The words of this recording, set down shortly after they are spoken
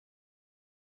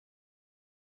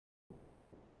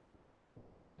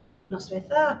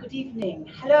Good evening.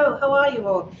 Hello, how are you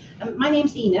all? My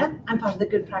name's Ina. I'm part of the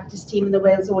Good Practice team in the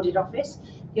Wales Audit Office.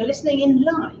 You're listening in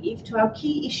live to our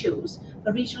key issues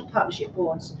for regional partnership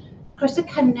boards. Croeso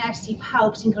cynnes I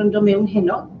pawb sy'n gwrando mewn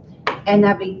heno.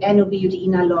 Enw fi yw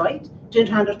Ina Lloyd.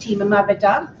 Dwi'n rhan o'r tîm yma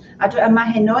Byrddau, a dwi yma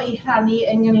heno I rhannu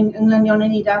ynglynion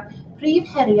yn iddo Prif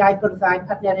heriau Byrddau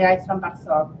Partneriaeth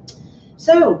Rhanbarthol.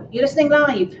 So, you're listening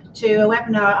live to a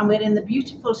webinar and we're in the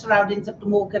beautiful surroundings of the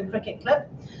Morgan Cricket Club.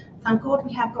 Thank God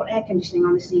we have got air conditioning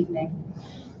on this evening.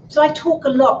 So I talk a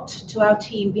lot to our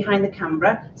team behind the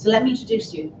camera, so let me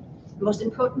introduce you. The most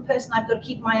important person I've got to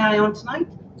keep my eye on tonight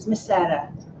is Miss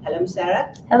Sarah. Hello, Miss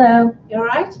Sarah. Hello. You all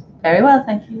right? Very well,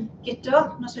 thank you.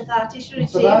 Gito, noswaith dda ti, siwr I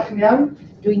ti? Ti'n iawn?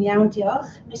 Dwi'n iawn,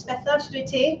 diolch. Miss Bethel, siwr I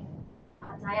ti? Da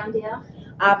iawn, diolch.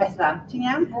 A Bethel, ti'n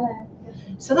iawn? Hello.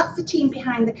 So that's the team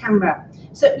behind the camera.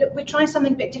 So look, we're trying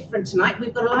something a bit different tonight.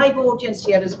 We've got a live audience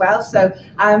here as well, so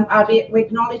we're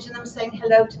acknowledging them, saying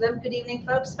hello to them. Good evening,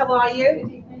 folks. How are you?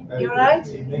 Good evening. You all right?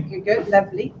 Good evening. You're good,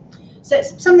 lovely. So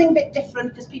it's something a bit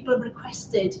different because people have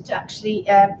requested to actually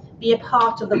be a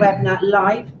part of the webinar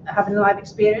live, having a live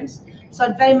experience. So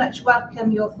I'd very much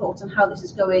welcome your thoughts on how this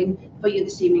is going for you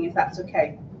this evening, if that's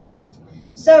okay.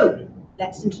 So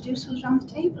let's introduce who's around the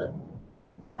table.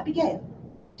 Abigail.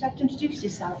 Would you like to introduce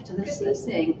yourself to the listeners?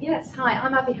 Good evening. Yes, hi,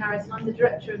 I'm Abby Harris and I'm the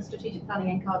Director of Strategic Planning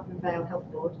in Caerdydd and Vale Health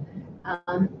Board,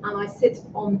 and I sit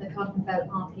on the Caerdydd and Vale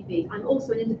RPB. I'm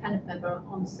also an independent member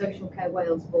on Social Care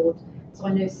Wales Board, so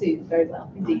I know Sue very well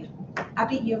indeed.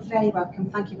 Abby, you're very welcome.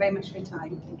 Thank you very much for your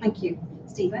time. Thank you.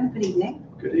 Stephen, good evening.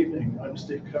 Good evening. I'm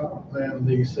Steve Carr. I am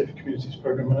the Safer Communities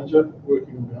Programme Manager,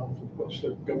 working on behalf of the Welsh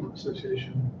Local Government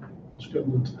Association, Welsh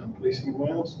Government and Policing in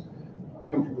Wales.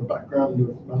 I come from a background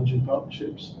of managing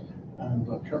partnerships, and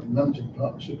I'm currently managing a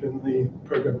partnership in the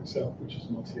programme itself, which is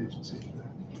a multi-agency.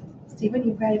 Stephen,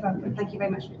 you're very welcome. Thank you very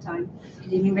much for your time.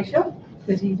 Good evening, Rachel.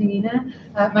 Good evening, Ina.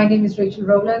 My name is Rachel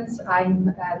Rowlands. I'm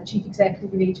the Chief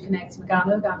Executive of Age Connects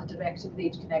Meganog and the Director of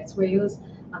Age Connects Wales,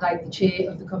 and I'm the Chair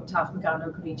of the Cwmtaf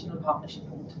Meganog Regional Partnership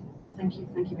Board. Thank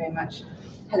you very much.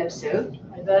 Hello, Sue.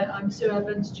 Hi there, I'm Sue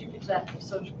Evans, Chief Executive of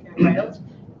Social Care Wales.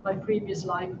 My previous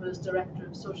life was Director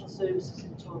of Social Services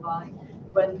in Torfai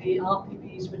when the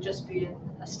RPBs were just being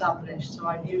established, so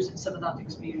I'm using some of that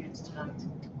experience tonight.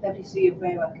 Lovely to see you.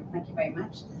 Very welcome. Thank you very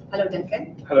much. Hello,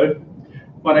 Duncan. Hello,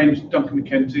 my name is Duncan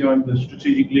McKenzie. I'm the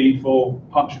Strategic Lead for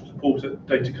Partnership Support at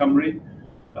Data Cymru.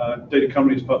 Data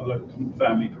Cymru is part of the local government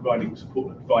family, providing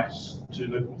support and advice to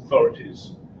local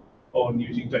authorities on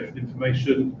using data and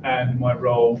information, and my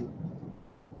role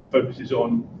focuses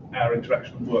on our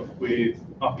interaction and work with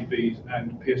RPBs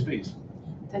and PSBs.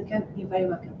 Duncan, you're very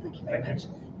welcome. Thank you very much.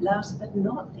 Last but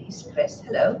not least, Chris.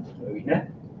 Hello. Hello, Ina.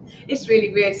 It's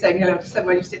really weird saying hello to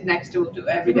someone you sit next to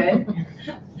every day.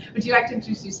 Would you like to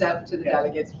introduce yourself to the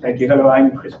delegates, please? Thank you. Hello,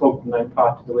 I'm Chris Bolton. I'm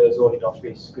part of the Wales Audit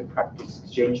Office Good Practice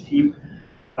Exchange team.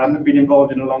 I've been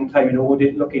involved in a long time in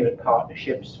audit, looking at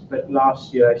partnerships, but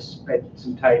last year I spent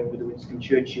some time with the Winston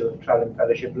Churchill Travelling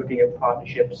Fellowship looking at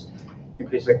partnerships in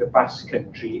places like the Basque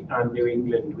Country and New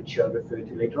England, which I'll refer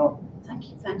to later on. Thank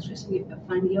you. Thanks, Chris.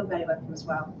 Finally, you're very welcome as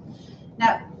well.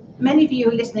 Now, many of you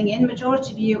are listening in,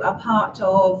 majority of you are part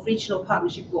of regional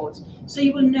partnership boards. So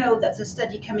you will know there's a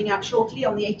study coming out shortly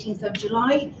on the 18th of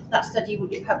July. That study will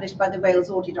be published by the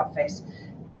Wales Audit Office.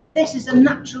 This is a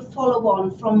natural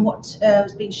follow-on from what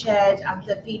has been shared at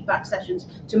the feedback sessions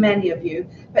to many of you.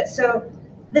 But so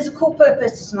there's a core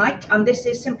purpose tonight, and this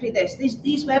is simply this.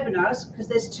 These webinars, because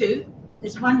there's two.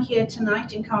 There's one here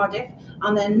tonight in Cardiff,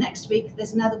 and then next week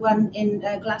there's another one in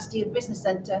Glasgow Business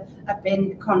Centre up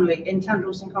in Conwy, in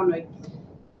Llanrwst and Conwy.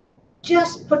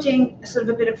 Just putting a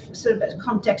bit of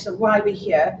context of why we're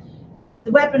here.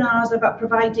 The webinars are about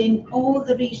providing all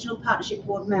the regional partnership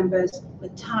board members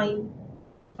with time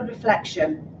for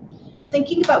reflection,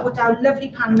 thinking about what our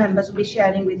lovely panel members will be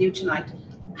sharing with you tonight.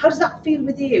 How does that feel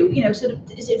with you? You know, is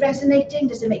it resonating?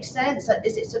 Does it make sense?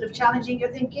 Is it sort of challenging your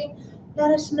thinking?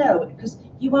 Let us know, because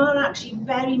you are actually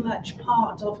very much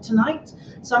part of tonight.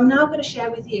 So I'm now going to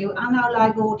share with you and our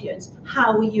live audience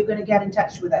how are you going to get in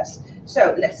touch with us.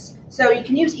 So you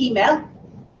can use email.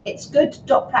 It's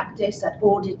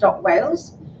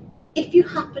good.practice@audit.wales. If you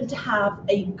happen to have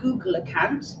a Google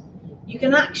account, you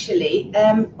can actually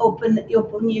open your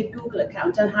Google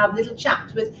account and have little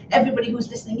chats with everybody who's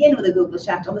listening in with a Google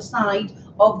chat on the side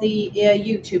of the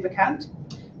YouTube account.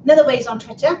 Another way is on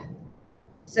Twitter.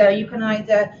 So you can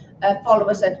either follow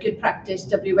us at Good Practice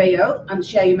WAO and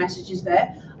share your messages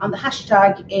there. And the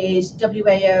hashtag is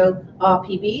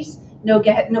WAORPBs. No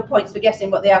points for guessing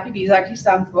what the RPBs actually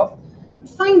stand for. And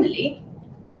finally,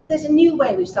 there's a new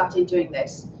way we've started doing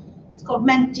this. It's called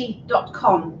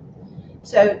menti.com.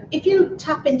 So if you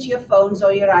tap into your phones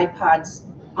or your iPads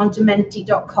onto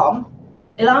menti.com,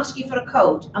 it'll ask you for a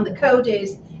code, and the code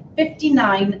is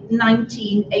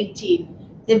 591918.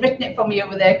 They've written it for me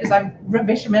over there because I'm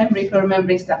rubbish memory for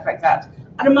remembering stuff like that.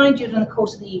 I remind you during the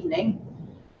course of the evening.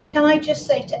 Can I just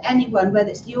say to anyone, whether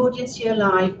it's the audience here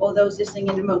live or those listening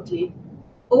in remotely,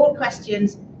 all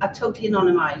questions are totally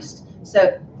anonymised.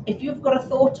 So if you've got a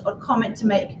thought or comment to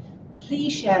make,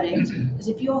 please share it, because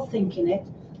if you're thinking it,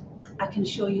 I can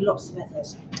assure you lots of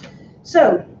others.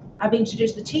 So I've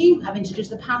introduced the team, I've introduced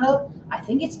the panel. I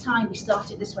think it's time we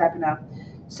started this webinar.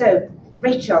 So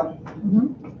Rachel,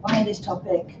 why this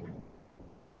topic?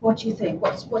 What do you think?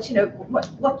 What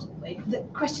the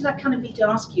question I kind of need to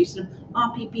ask you, sort of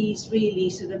RPBs really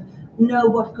sort of know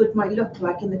what good might look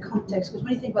like in the context, because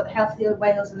when you think about the healthier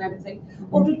Wales and everything,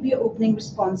 what would be your opening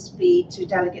response be to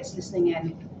delegates listening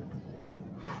in?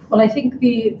 Well, I think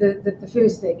the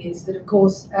first thing is that, of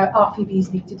course,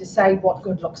 RPBs need to decide what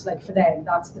good looks like for them.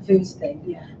 That's the first thing.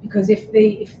 Yeah. Because if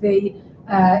they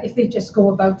just go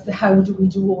about the how do we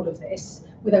do all of this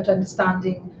without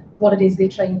understanding what it is they're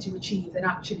trying to achieve, then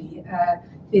actually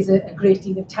there's a great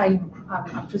deal of time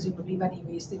and presumably money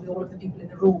wasted with all of the people in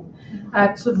the room.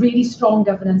 So really strong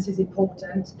governance is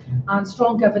important, and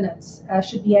strong governance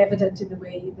should be evident in the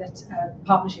way that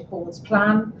partnership boards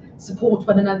plan, support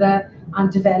one another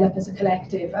and develop as a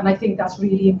collective, and I think that's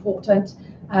really important.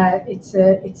 It's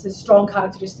a strong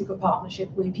characteristic of partnership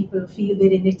where people feel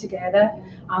they're in it together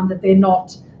and that they're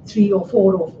not 3 or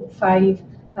 4 or 5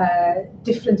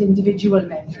 different individual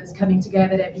members coming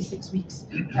together every 6 weeks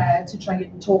to try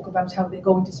and talk about how they're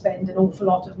going to spend an awful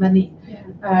lot of money.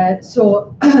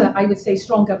 So I would say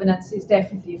strong governance is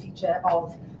definitely a feature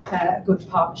of a good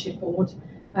partnership board,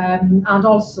 and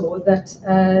also that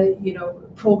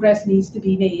progress needs to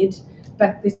be made,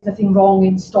 but there's nothing wrong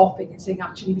in stopping and saying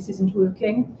actually this isn't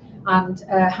working, and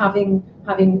having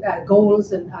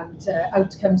goals and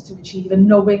outcomes to achieve, and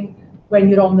knowing when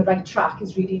you're on the right track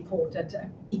is really important.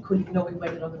 Equally, knowing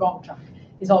when you're on the wrong track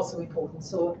is also important.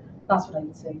 So that's what I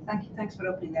would say. Thank you. Thanks for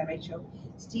opening there, Rachel.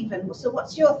 Stephen, so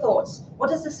what's your thoughts?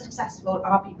 What does a successful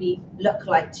RPB look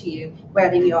like to you,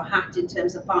 wearing your hat in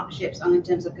terms of partnerships and in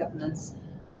terms of governance?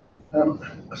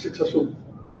 A successful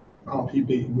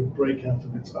RPB would break out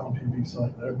of its RPB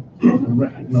silo and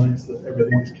recognise that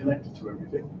everything is connected to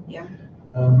everything. Yeah.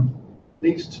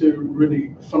 Needs to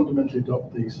really fundamentally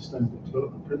adopt the Sustainable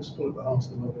Development Principle at the heart of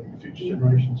the Wellbeing Future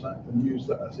Generations Act and use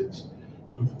that as its,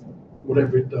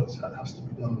 whatever it does, that has to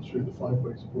be done through the 5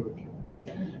 ways of working.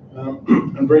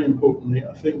 And very importantly,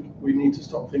 I think we need to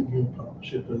stop thinking of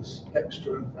partnership as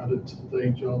extra added to the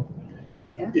day job.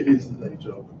 Yeah. It is the day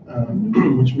job,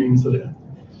 which means that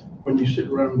when you sit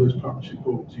around those partnership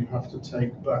boards, you have to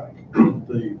take back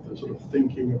the sort of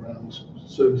thinking around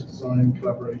service design,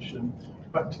 collaboration,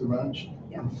 back to the ranch,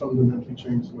 and fundamentally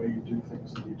change the way you do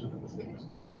things and you deliver things.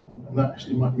 And that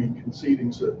actually might mean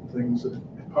conceding certain things. That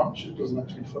if partnership doesn't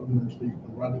actually fundamentally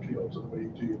and radically alter the way you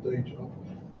do your day job,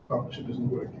 partnership isn't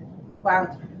working.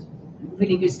 Wow,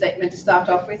 really good statement to start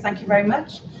off with. Thank you very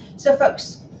much. So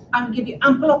folks, I'm going to give you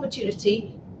ample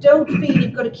opportunity. Don't feel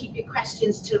you've got to keep your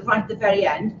questions till right at the very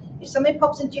end. If something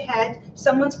pops into your head,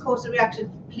 someone's caused a reaction,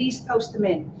 please post them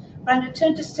in. But I'm going to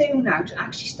turn to Sue now to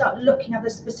actually start looking at the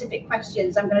specific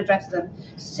questions. I'm going to address them.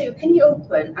 Sue, can you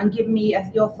open and give me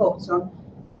your thoughts on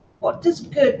what does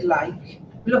good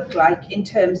look like in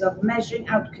terms of measuring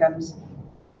outcomes,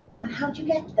 and how do you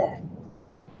get there?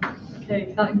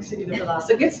 Okay, thanks, Ina, for that. It's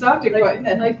a good starting point, isn't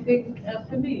it? And I think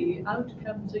for me,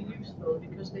 outcomes are useful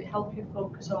because they help you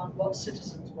focus on what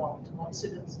citizens want and what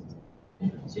citizens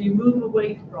need. So you move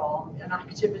away from an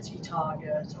activity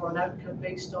target or an outcome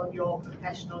based on your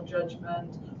professional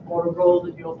judgment or a role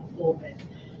that you're performing.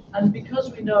 And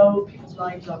because we know people's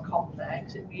lives are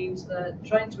complex, it means that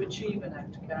trying to achieve an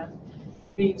outcome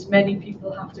means many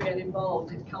people have to get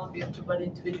involved. It can't be up to one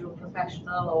individual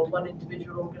professional or one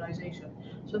individual organisation.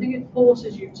 So I think it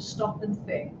forces you to stop and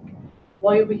think,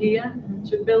 why are we here?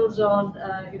 So it builds on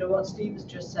what Steve has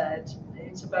just said.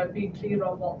 It's about being clear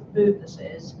on what the purpose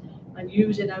is, and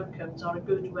using outcomes are a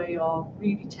good way of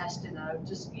really testing out,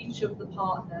 does each of the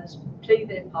partners play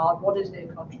their part, what is their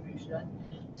contribution?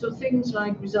 So things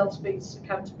like results-based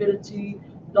accountability,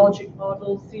 logic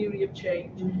model, theory of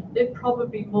change, they're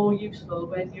probably more useful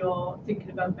when you're thinking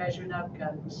about measuring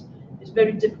outcomes. It's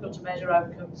very difficult to measure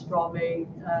outcomes from a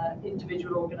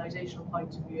individual organisational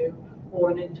point of view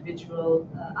or an individual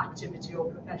activity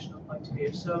or professional point of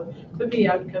view. So for me,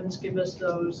 outcomes give us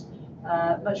those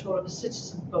much more of a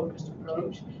citizen-focused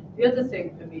approach. The other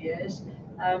thing for me is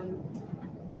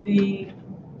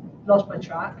lost my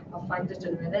track. I'll find it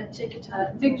in a minute. Take your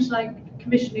time. Things like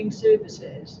commissioning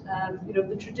services. You know,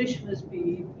 the tradition has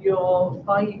been you're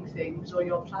buying things or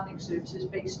you're planning services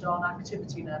based on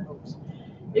activity levels.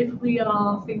 If we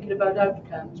are thinking about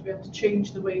outcomes, we have to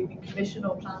change the way we commission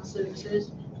or plan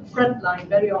services. The front line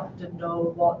very often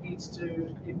know what needs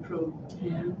to improve.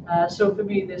 Yeah. So for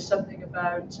me, there's something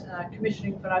about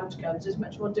commissioning for outcomes. It's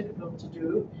much more difficult to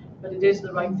do, but it is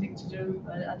the right thing to do,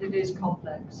 and it is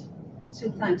complex. So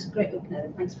thanks, great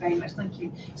opener. Thanks very much. Thank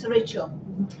you. So Rachel,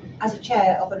 as a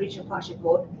chair of a regional partnership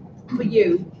board, for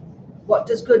you, what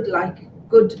does good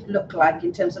look like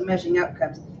in terms of measuring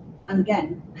outcomes? And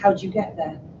again, how do you get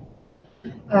there?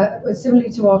 Well,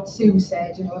 similarly to what Sue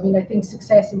said, you know, I mean, I think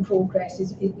success in progress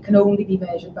it can only be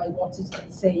measured by what it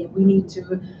can say. We need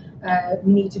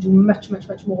to do much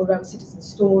more around citizen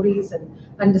stories and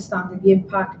understanding the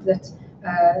impact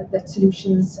that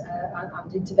solutions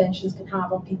and interventions can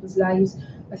have on people's lives.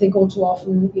 I think all too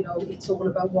often, you know, it's all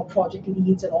about what project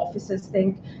leads and officers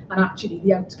think, and actually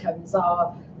the outcomes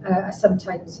are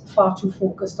sometimes far too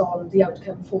focused on the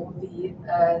outcome for the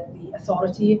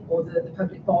authority or the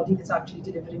public body that's actually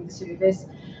delivering the service.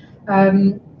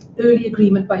 Early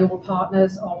agreement by all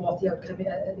partners on what the outcome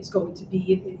is going to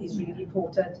be is really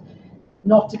important.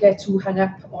 Not to get too hung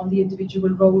up on the individual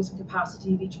roles and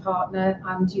capacity of each partner,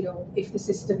 and you know, if the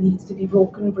system needs to be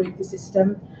broken, break the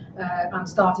system and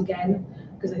start again.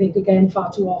 Because I think again,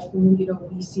 far too often, you know,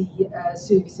 we see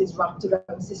services wrapped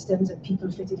around systems and people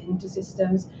fitted into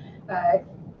systems.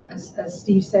 As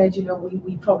Steve said, you know,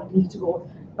 we probably need to go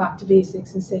back to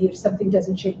basics and say if something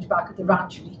doesn't change back at the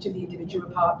ranch for each of the individual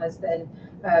partners, then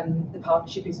the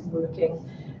partnership isn't working.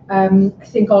 I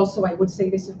think also I would say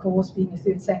this, of course, being a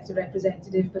third sector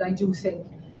representative, but I do think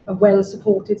a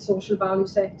well-supported social value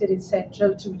sector is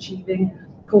central to achieving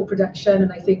co-production,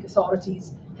 and I think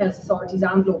authorities, health authorities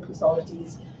and local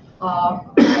authorities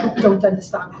don't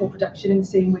understand co-production in the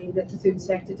same way that the third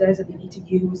sector does, and they need to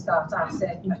use that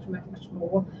asset much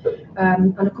more.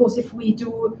 And of course, if we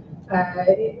do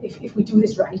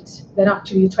this right, then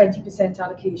actually the 20%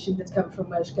 allocation that's come from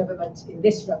Welsh Government in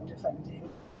this round of funding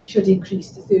should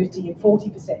increase to 30 and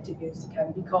 40% in years to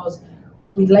come, because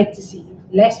we'd like to see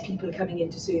less people coming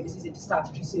into services, into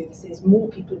statutory services, more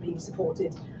people being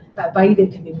supported by their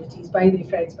communities, by their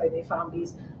friends, by their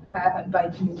families, and by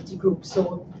community groups.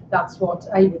 So that's what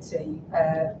I would say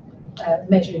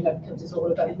measuring outcomes is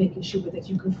all about, making sure that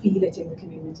you can feel it in the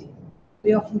community.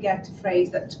 We often get a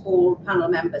phrase that all panel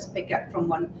members pick up from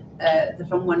one of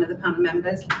the panel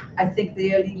members. I think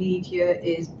the early lead here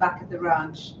is back at the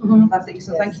ranch. I think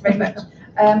so. Yes. Thank you very much.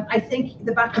 I think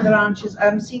the back of the ranch is.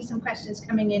 I'm seeing some questions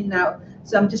coming in now,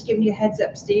 so I'm just giving you a heads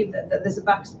up, Steve, that there's a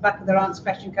back of the ranch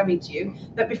question coming to you.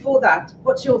 But before that,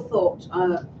 what's your thought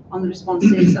on the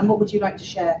responses, and what would you like to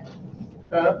share?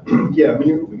 Yeah, I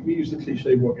mean, we use the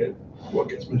cliche, what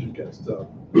gets measured gets done.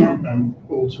 Yeah. And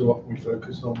all too often we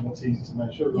focus on what's easy to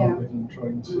measure rather than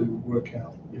trying to work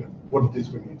out, you know, what it is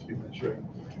we need to be measuring.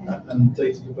 And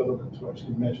data development to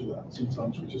actually measure that.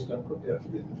 Sometimes we just don't put the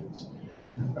effort in.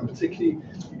 And particularly,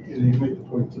 you know, you make the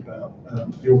point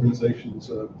about the organisations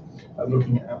are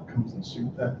looking at outcomes that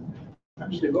suit them.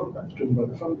 Actually, a lot of that's driven by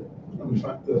the funding and the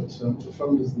fact that the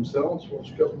funders themselves,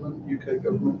 Welsh Government, UK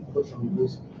Government, other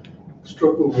funders,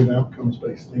 struggle with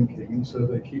outcomes-based thinking, and so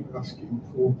they keep asking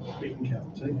for beacon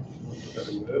counting, for a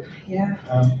better word. Yeah.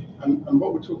 And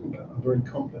what we're talking about are very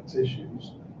complex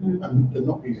issues, and they're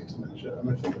not easy to measure. And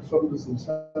I think the funders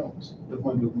themselves, the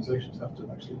fund organisations, have to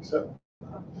actually accept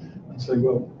that and say,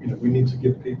 well, you know, we need to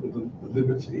give people the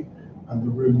liberty and the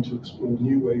room to explore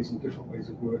new ways and different ways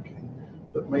of working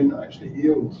that may not actually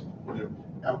yield, you know,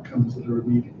 outcomes that are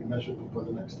immediately measurable by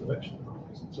the next election.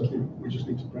 So I think we just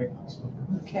need to break that stuff.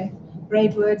 Okay,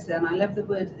 brave words then. I love the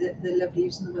word, the lovely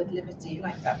use of the word liberty. I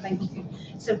like that. Thank you.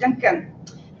 So Duncan,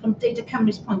 from Data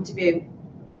Cymru's point of view,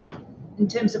 in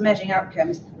terms of measuring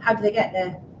outcomes, how do they get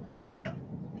there?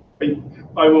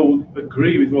 I will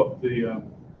agree with what the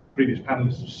previous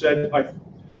panelists have said.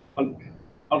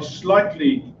 I'll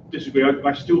slightly disagree.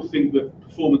 I still think that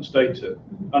performance data,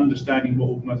 understanding what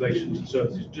organisations and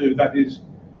services do, that is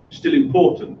still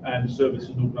important, and services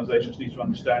and organisations need to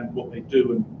understand what they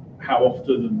do and how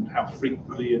often and how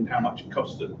frequently and how much it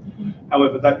costs them.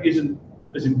 However, that isn't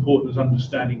as important as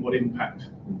understanding what impact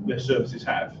their services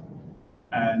have.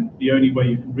 And the only way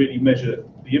you can really measure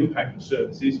the impact of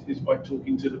services is by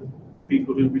talking to the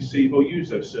people who receive or use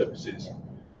those services.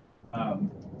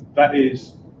 That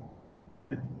is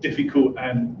a difficult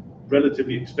and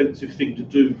relatively expensive thing to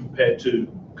do compared to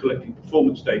collecting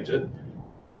performance data,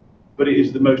 but it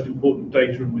is the most important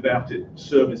data, and without it,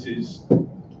 services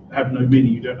have no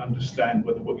meaning. You don't understand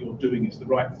whether what you're doing is the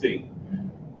right thing.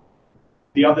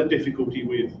 The other difficulty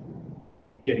with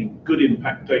getting good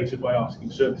impact data by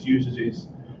asking service users is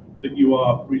that you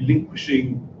are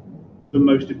relinquishing the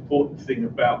most important thing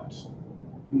about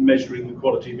measuring the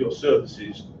quality of your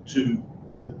services to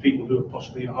the people who are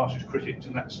possibly your harshest critics,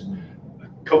 and that's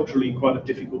culturally quite a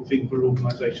difficult thing for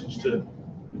organisations to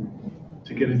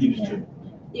get used to.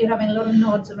 You're having a lot of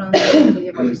nods around the table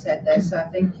of what you said there, so I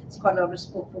think it's quite a lot of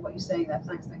support for what you're saying there.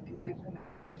 Thanks, thank you.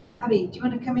 Abby, do you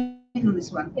want to come in on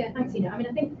this one? Yeah, thanks, Ina. I mean,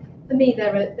 I think for me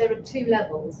there are two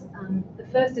levels. The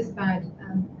first is about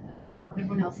what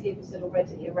everyone else here has said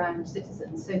already around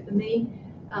citizens. So for me,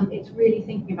 it's really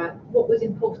thinking about what was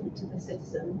important to the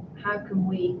citizen, how can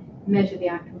we measure the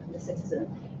outcome for the citizen.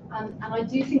 And I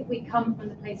do think we come from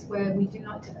the place where we do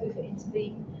like to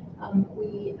over-intervene.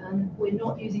 We're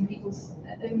not using people's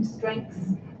own strengths,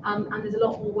 and there's a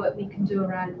lot more work we can do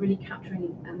around really capturing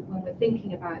when we're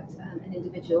thinking about an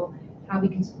individual, how we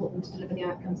can support them to deliver the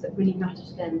outcomes that really matter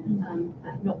to them,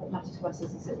 not what matter to us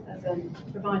as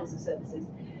providers of services.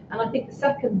 And I think the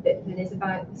second bit then is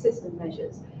about the system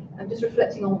measures. And just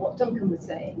reflecting on what Duncan was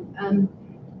saying,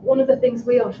 one of the things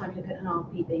we are trying to look at in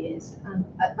RPB is,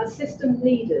 as system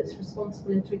leaders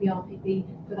responsible through the RPB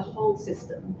for the whole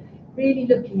system, really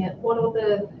looking at what are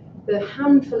the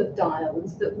handful of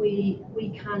dials that we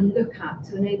can look at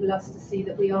to enable us to see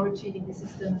that we are achieving the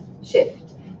system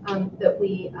shift that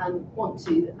we want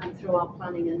to through our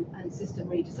planning and system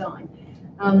redesign.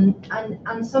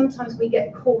 And sometimes we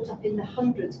get caught up in the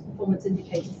hundreds of performance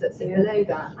indicators that sit below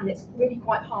that, and it's really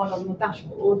quite hard on your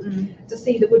dashboard to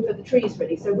see the wood for the trees,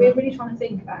 really. So we're really trying to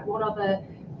think about what are the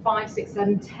 5, 6,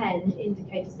 7, 10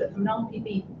 indicators that from an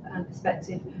RPB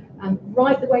perspective,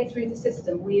 right the way through the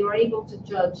system, we are able to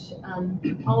judge,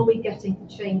 are we getting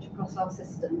the change across our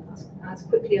system as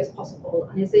quickly as possible,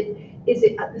 and is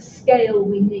it at the scale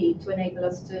we need to enable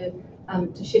us to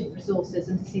shift resources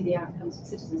and to see the outcomes for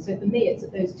citizens. So for me, it's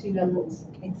at those two levels.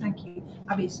 Okay, thank you.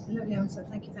 Abby's lovely answer.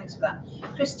 Thank you. Thanks for that.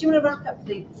 Chris, do you want to wrap up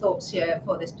the thoughts here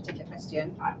for this particular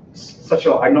question? I'm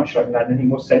not sure I can add anything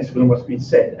more sensible than what's been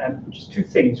said. Just two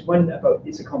things. One about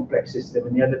it's a complex system,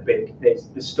 and the other bit, there's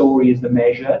the story is the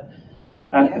measure.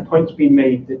 The point's been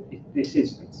made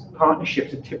that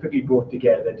partnerships are typically brought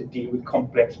together to deal with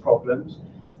complex problems.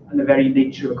 And the very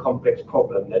nature of a complex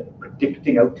problem, that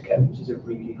predicting outcomes is a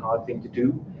really hard thing to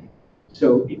do.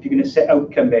 So if you're going to set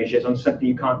outcome measures on something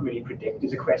you can't really predict,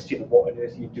 there's a question of what on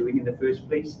earth are you doing in the first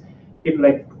place. People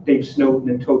like Dave Snowden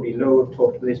and Toby Lowe have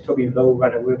talked about this. Toby Lowe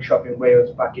ran a workshop in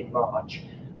Wales back in March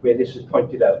where this was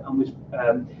pointed out,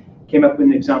 and came up with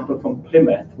an example from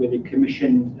Plymouth where they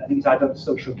commissioned, I think it's adult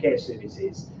social care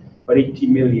services, about 80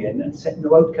 million, and set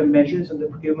no outcome measures on the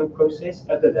procurement process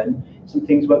other than some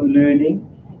things about learning.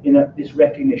 This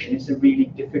recognition, it's a really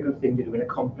difficult thing to do in a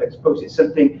complex process,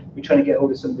 something we're trying to get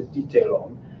hold of some of the detail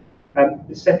on.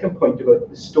 The second point about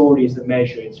the story is the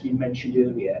measure, it's been mentioned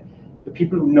earlier. The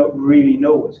people who really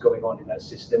know what's going on in that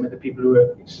system are the people who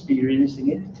are experiencing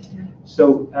it.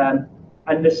 So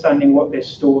understanding what their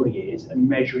story is and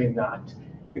measuring that.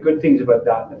 The good things about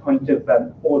that, the point of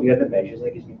all the other measures,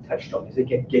 I think has been touched on, is they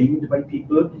get gamed by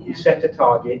people. You set a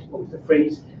target, what was the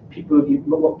phrase?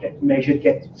 What gets measured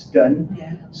gets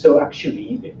done. So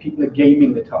actually, if people are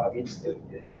gaming the targets,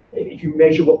 if you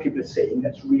measure what people are saying,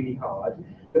 that's really hard.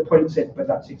 The point said, but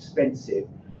that's expensive.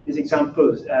 There's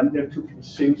examples. There are two people,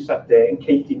 Sue sat there and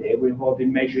Katie there, were involved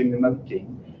in measuring the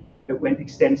mounting that went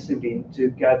extensively into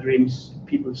gathering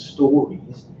people's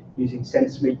stories using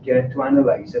SenseMaker to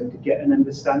analyse and to get an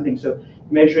understanding. So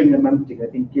measuring the mounting, I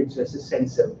think, gives us a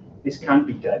sense of this can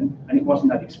be done, and it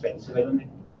wasn't that expensive. I don't think.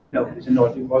 No, it was a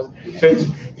nod. It wasn't. So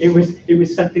it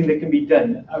was something that can be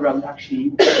done around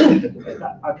actually.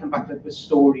 I'll come back to the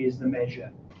story is the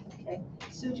measure. Okay.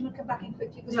 Sue, do you want to come back in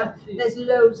quickly? Because there's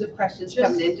loads of questions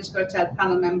coming in. Just got to tell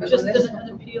panel members. Just an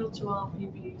appeal to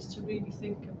RPBs to really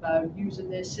think about using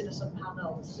their citizen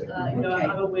panels. I'm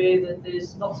aware that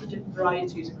there's lots of different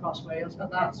varieties across Wales,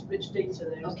 but that's rich data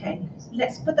there. Okay,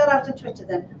 let's put that out on Twitter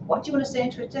then. What do you want to say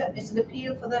on Twitter? It's an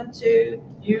appeal for them to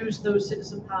use those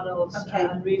citizen panels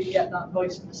and really get that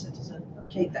voice of the citizen.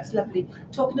 Okay, that's lovely.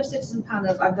 Talking of citizen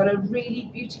panels, I've got a really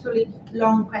beautifully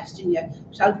long question here,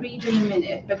 which I'll read in a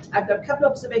minute, but I've got a couple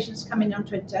of observations coming on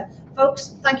Twitter.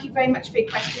 Folks, thank you very much for your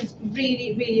questions.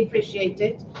 Really, really appreciate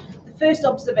it. The first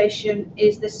observation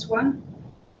is this one.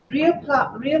 Real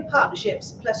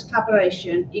partnerships plus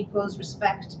collaboration equals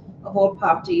respect of all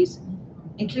parties,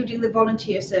 including the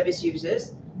volunteer service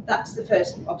users. That's the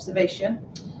first observation.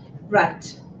 Right,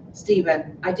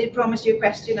 Stephen, I did promise you a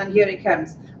question and here it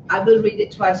comes. I will read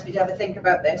it twice for you to have a think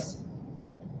about this.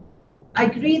 I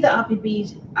agree that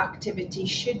RPB's activity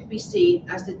should be seen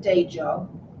as the day job.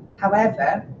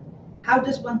 However, how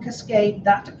does one cascade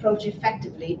that approach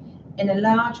effectively in a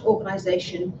large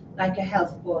organisation like a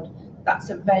health board? That's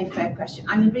a very fair question.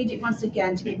 I'm going to read it once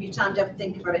again to give you time to have a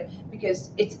think about it,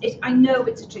 because I know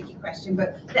it's a tricky question,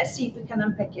 but let's see if we can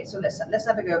unpick it. So let's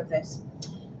have a go at this.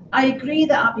 I agree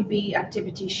that RPB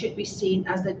activity should be seen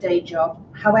as the day job.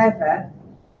 However,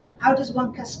 how does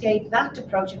one cascade that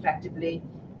approach effectively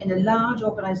in a large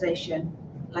organisation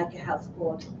like a health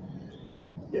board?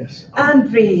 Yes.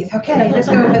 And breathe. Okay, let's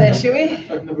go over this, shall we?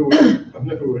 I've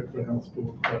never worked for a health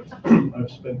board, but I've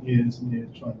spent years and years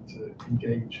trying to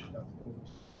engage health board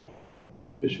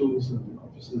officials and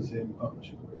officers in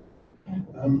partnership work.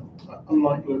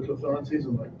 Unlike local authorities,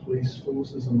 unlike police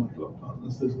forces, unlike a lot of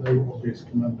partners, there's no obvious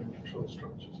command and control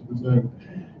structure. So there's no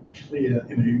clear,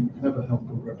 you can have a health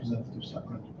board representative sat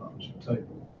around your partnership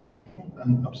table,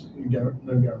 and absolutely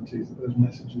no guarantees that those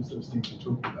messages, those things we're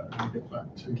talking about, are going to get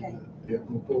back to the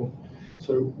overall board.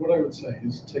 So what I would say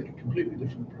is take a completely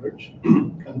different approach,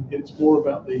 and it's more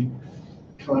about the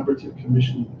collaborative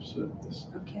commissioning of service,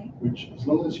 which, as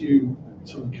long as you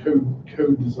sort of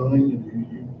co-design and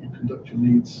you conduct your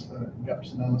needs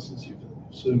gaps analysis, you do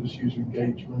service user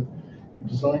engagement, you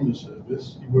design your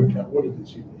service, you work out what it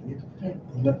is you need,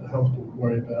 and let the health board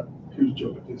worry about whose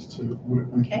job it is to work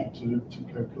with you to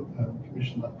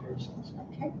commission that process.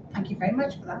 Okay, thank you very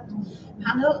much for that.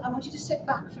 Panel, I want you to sit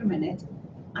back for a minute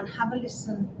and have a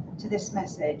listen to this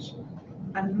message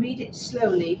and read it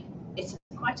slowly. It's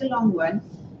quite a long one,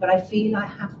 but I feel I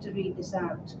have to read this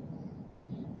out.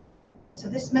 So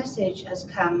this message has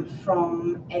come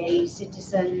from a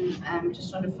citizen,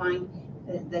 just trying to find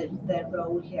their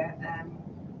role here.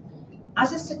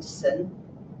 As a citizen,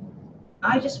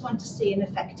 I just want to see an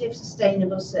effective,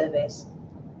 sustainable service.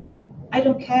 I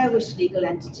don't care which legal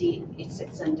entity it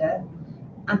sits under.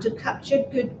 And to capture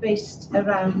good based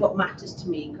around what matters to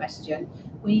me question,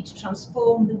 we need to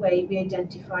transform the way we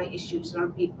identify issues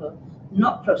around people,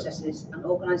 not processes and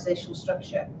organisational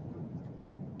structure.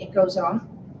 It goes on.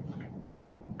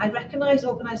 I recognise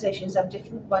organisations have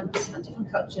different wants and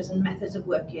different cultures and methods of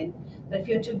working, but if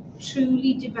you're to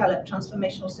truly develop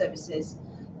transformational services,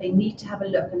 they need to have a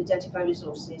look and identify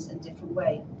resources in a different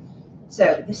way.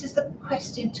 So this is the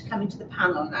question to come into the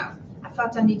panel now. I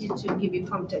felt I needed to give you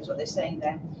context what they're saying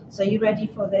there. So are you ready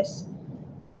for this?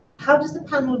 How does the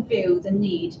panel view the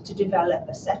need to develop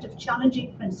a set of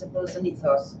challenging principles and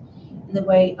ethos in the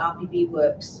way RPB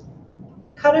works?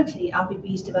 Currently,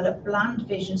 RPBs develop bland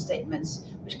vision statements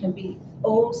which can be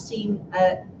all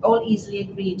easily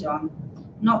agreed on,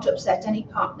 not to upset any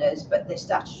partners, but their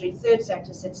statutory third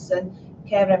sector citizen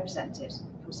care representatives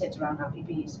who sit around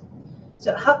RPBs.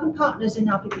 So how can partners in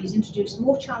RPBs introduce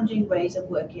more challenging ways of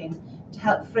working to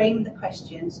help frame the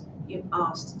questions you've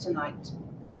asked tonight?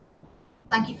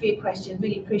 Thank you for your question,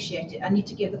 really appreciate it. I need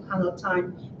to give the panel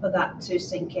time for that to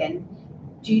sink in.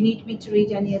 Do you need me to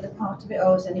read any other part of it,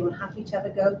 or is anyone happy to have a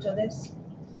go to this?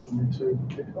 Me to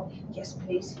kick it off? Yes,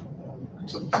 please.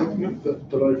 Something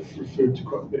that I've referred to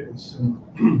quite a bit is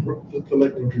the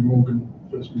late Rodri Morgan,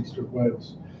 First Minister of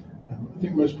Wales. I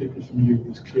think most people are familiar with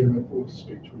his clear reporter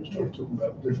speech, where he's trying to talk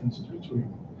about the differences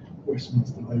between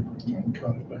Westminster Labour and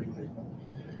Caerdydd Bay Labour.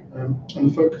 And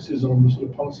the focus is on the sort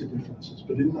of policy differences,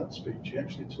 but in that speech he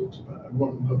actually talks about a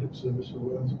one public service for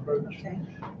Wales approach.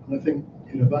 And I think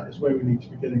that is where we need to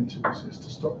be getting to, is to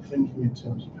stop thinking in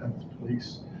terms of health,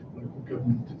 police, local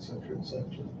government, etc.,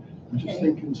 and just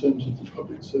think in terms of the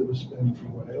public service spend for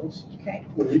Wales,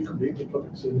 or equally the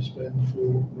public service spend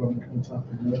for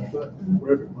Rhanbarthol,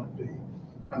 wherever it might be,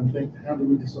 and think, how do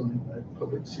we design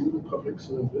a single public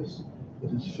service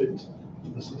that is fit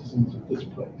for the citizens of this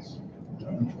place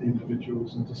and for the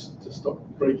individuals, and to stop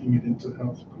breaking it into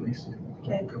health, policing,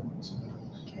 local governments.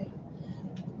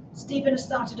 Stephen has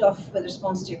started off with a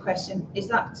response to your question. Is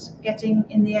that getting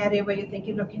in the area where you think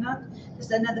you're looking at?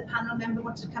 Does another panel member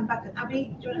want to come back?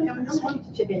 Abby, do you want to come in this one?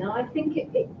 To chip in. I think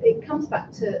it comes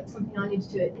back to something I alluded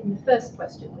to in the first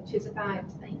question, which is about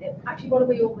actually what are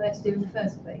we all there to do in the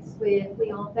first place?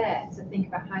 We are there to think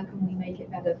about how can we make it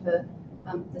better for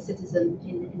the citizen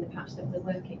in the patch that we're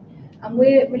working. And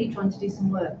we're really trying to do some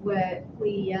work where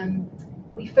we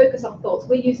focus our thoughts.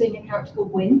 We're using a character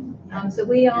called Win. So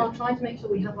we are trying to make sure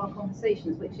we have our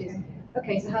conversations, which is,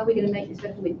 okay, so how are we going to make this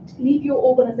better for Win? Leave your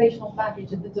organisational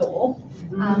baggage at the door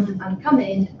and come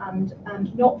in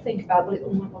and not think about, well,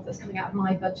 oh my God, that's coming out of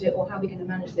my budget, or how are we going to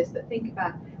manage this, but think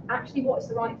about actually what's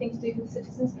the right thing to do for the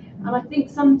citizens. And I think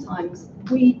sometimes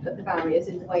we put the barriers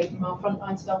in the way from our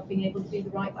frontline staff being able to do the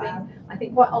right thing. I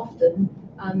think quite often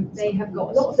They have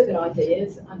got lots of good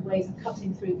ideas and ways of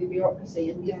cutting through the bureaucracy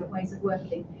and different ways of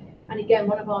working. And again,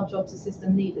 one of our jobs as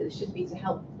system leaders should be to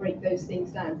help break those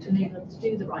things down, to enable them to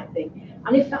do the right thing.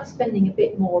 And if that's spending a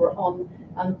bit more on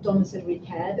domiciliary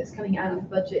care that's coming out of the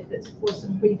budget that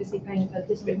wasn't previously paying for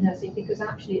district nursing because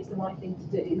actually it's the right thing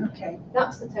to do,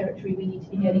 that's the territory we need to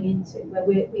be getting into, where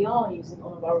we are using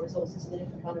all of our resources in a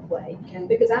different kind of way.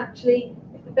 Because actually,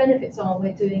 if the benefits are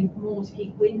we're doing more to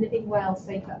keep women living well,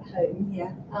 safe at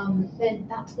home, then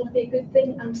that's going to be a good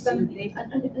thing. And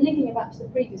linking it back to the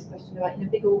previous question about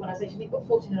big organisation, we've got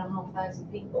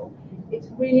 14,500 people. It's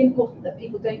really important that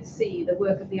people don't see the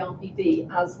work of the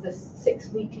RPB as the 6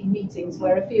 weekly meetings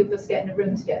where a few of us get in a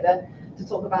room together to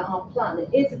talk about our plan.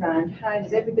 It is around how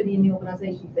does everybody in the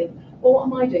organisation think, well, what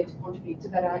am I doing to contribute to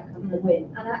better outcome for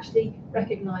win? And actually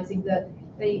recognising that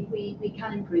we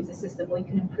can improve the system, we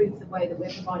can improve the way that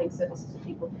we're providing services to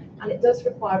people. And it does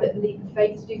require a bit of leap of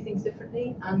faith to do things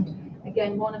differently. And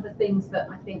again, one of the things that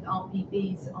I think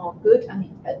RPBs are good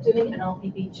at doing, and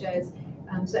RPB chairs,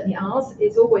 certainly ours,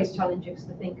 is always challenging us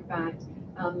to think about.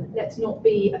 Let's not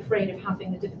be afraid of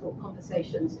having the difficult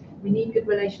conversations. We need good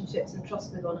relationships and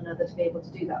trust with one another to be able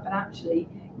to do that. But actually,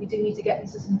 we do need to get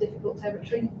into some difficult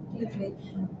territory. Lovely.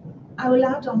 I will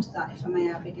add on to that, if I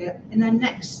may, Abigail. In the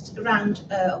next round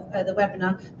of the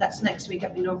webinar, that's next week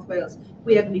up in North Wales,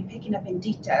 we are going to be picking up in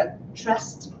detail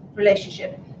trust,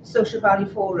 relationship, social value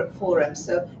forums.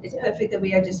 So it's perfect that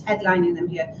we are just headlining them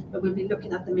here, but we'll be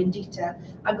looking at them in detail.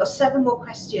 I've got 7 more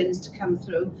questions to come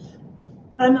through.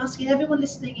 But I'm asking everyone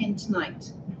listening in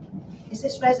tonight, is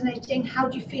this resonating? How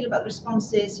do you feel about the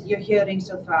responses you're hearing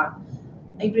so far?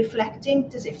 Are you reflecting?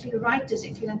 Does it feel right? Does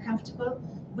it feel uncomfortable?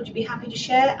 Would you be happy to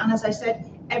share? And as I said,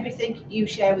 everything you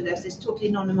share with us is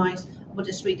totally anonymised. We'll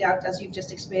just read out as you've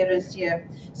just experienced here.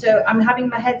 So I'm having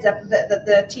my heads up that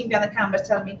the team behind the camera is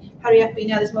telling me, hurry up,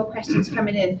 now there's more questions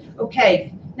coming in.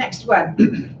 Okay, next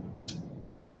one.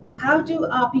 How do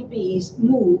RPBs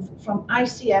move from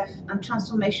ICF and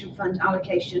Transformation Fund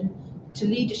allocation to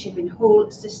leadership in whole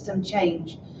system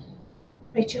change?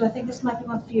 Rachel, I think this might be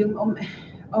one for you.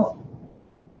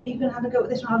 You can have a go at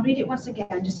this one. I'll read it once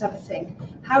again, just have a think.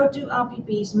 How do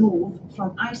RPBs move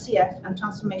from ICF and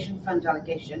Transformation Fund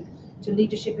allocation to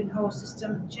leadership in whole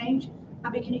system change?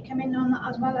 Abby, can you come in on that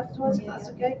as well afterwards, if that's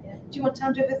okay? Do you want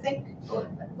time to overthink?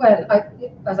 Well,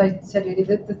 as I said earlier,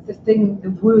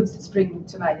 the words that spring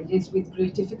to mind is with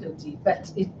great difficulty,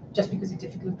 but just because it's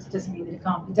difficult doesn't mean that it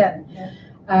can't be done.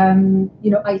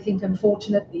 I think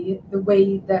unfortunately the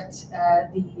way that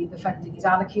the funding is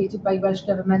allocated by Welsh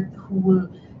Government,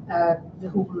 the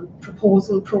whole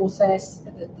proposal process,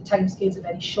 the timescales are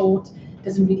very short,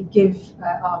 doesn't really give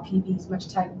RPBs much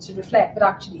time to reflect. But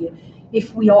actually,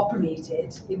 if we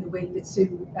operated in the way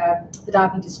that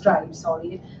Abby described,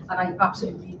 and I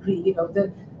absolutely agree,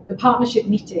 the partnership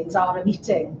meetings are a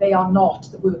meeting, they are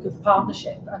not the work of the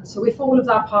partnership. And so if all of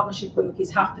that partnership work is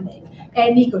happening,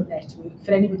 any good network,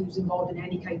 for anybody who's involved in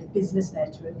any kind of business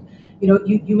network,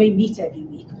 you may meet every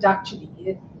week, but actually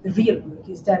the real work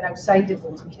is done outside of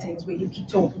those meetings where you keep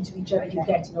talking to each other, you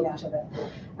get to know each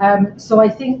other. So I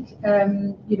think,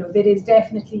 there is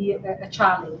definitely a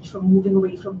challenge from moving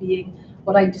away from being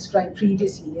what I described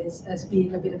previously as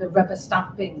being a bit of a rubber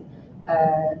stamping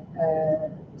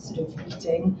sort of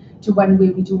meeting, to one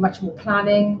where we do much more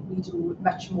planning, we do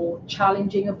much more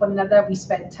challenging of one another, we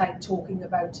spend time talking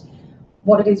about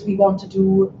what it is we want to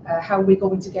do, how we're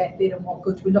going to get there and what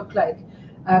good we look like.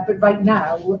 But right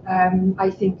now, I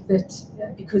think that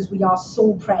because we are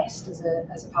so pressed as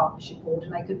a partnership board,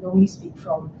 and I can only speak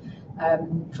from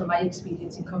my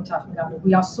experience in contact with them,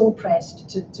 we are so pressed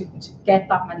to get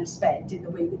that money spent in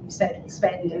the way that we said we'll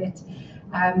spend it.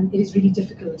 It is really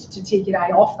difficult to take your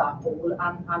eye off that ball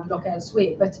and look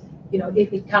elsewhere. But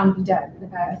it can be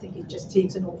done. I think it just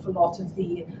takes an awful lot of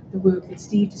the work that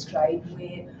Steve described,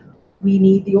 where we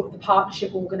need the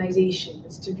partnership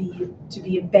organisations to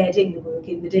be embedding the work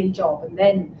in the day job, and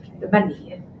then the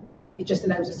money, it just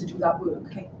allows us to do that work.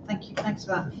 Okay, thank you. Thanks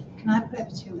for that. Can I have over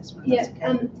to you on this one? Yeah,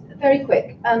 okay. Very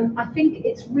quick. I think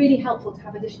it's really helpful to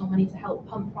have additional money to help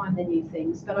pump prime the new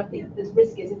things, but I think the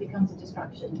risk is it becomes a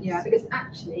distraction. Yeah. Because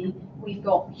actually we've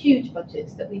got huge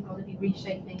budgets that we've got to be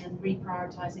reshaping and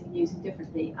reprioritising and using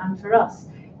differently. And for us,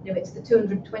 it's the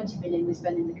 220 million we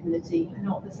spend in the community,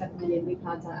 not the 7 million we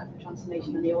planned out for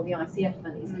transformation money or the ICF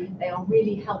monies. They are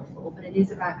really helpful, but it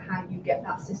is about how you get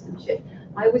that system shift.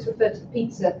 I always refer to the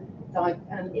pizza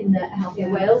in the Healthier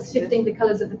Wales, shifting the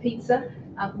colours of the pizza,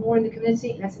 more in the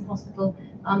community, less in hospital.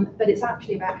 But it's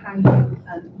actually about how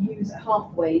you use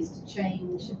pathways to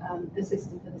change the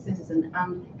system for the citizen,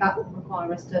 and that will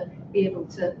require us to be able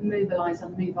to mobilise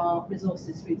and move our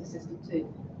resources through the system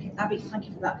too. Okay, Abby, thank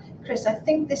you for that. Chris, I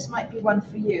think this might be one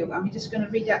for you. I'm just going to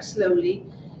read out slowly.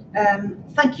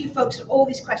 Thank you, folks, for all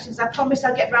these questions. I promise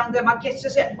I'll get round them. I'll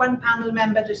just get one panel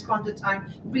member to respond at a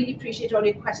time. Really appreciate all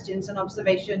your questions and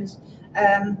observations.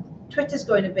 Twitter's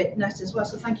going a bit nuts as well,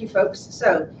 so thank you, folks.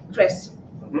 So, Chris,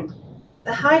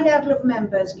 the high level of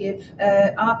members give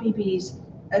RPBs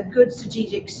a good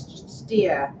strategic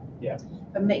steer,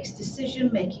 but makes decision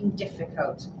making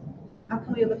difficult. How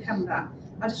can we overcome that?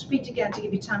 I'll just repeat again to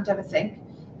give you time to have a think.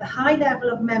 The high level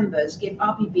of members give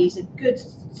RPBs a good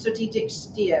strategic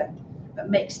steer, but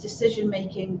makes decision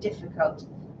making difficult.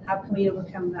 How can we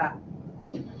overcome that?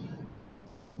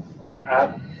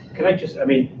 Can I just, I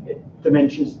mean,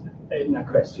 dimensions in that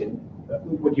question,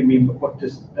 what do you mean, what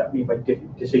does that mean by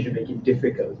decision making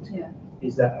difficult? Yeah.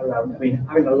 Is that around, I mean,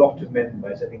 having a lot of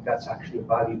members, I think that's actually a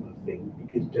valuable thing,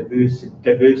 because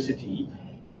diversity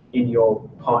in your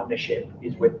partnership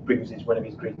is what brings is one of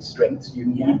his great strengths. You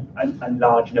need a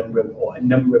large number of, or a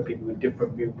number of people with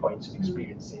different viewpoints and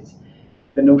experiences.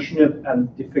 The notion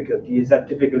of difficulty, is that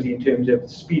difficulty in terms of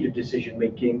speed of decision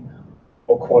making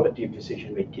or quality of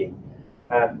decision making?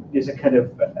 There's a kind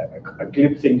of a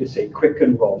glib thing to say, quick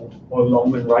and wrong or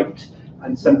long and right,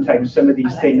 and sometimes some of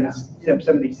these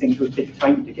some of these things will take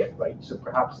time to get right. So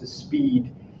perhaps the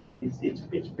speed, it's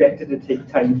better to take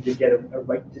time to get a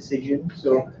right decision.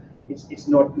 So it's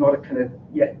not a kind of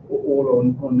all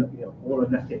or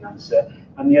nothing answer.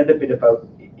 And the other bit about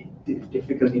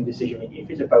difficulty in decision making, if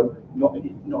it's about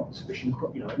not sufficient,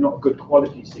 not a good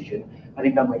quality decision, I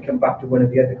think that might come back to one of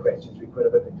the other questions we've got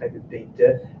about the type of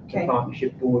data the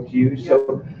partnership boards use.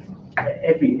 So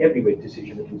every way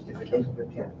decision making is difficult, but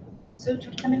So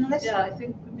to come in on this? Yeah, I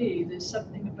think for me there's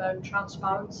something about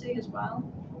transparency as well.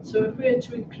 So if we're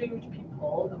to include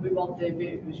people and we want their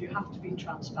views, you have to be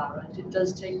transparent. It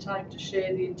does take time to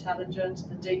share the intelligence,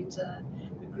 the data,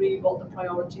 agree what the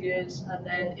priority is, and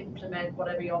then implement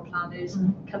whatever your plan is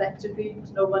collectively,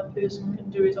 because no one person can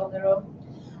do it on their own.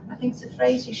 I think it's a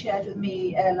phrase you shared with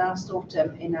me last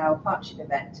autumn in our partnership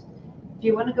event. If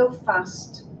you want to go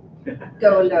fast,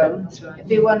 go alone. That's right.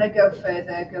 If you want to go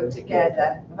further, go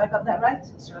together. Have I got that right?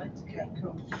 That's right. Okay,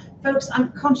 cool. Folks,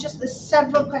 I'm conscious there's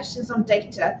several questions on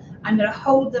data. I'm going to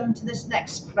hold them to this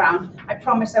next round. I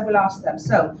promise I will ask them.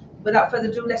 So without further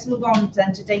ado, let's move on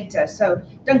then to data. So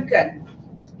Duncan,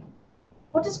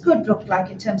 what does good look like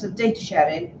in terms of data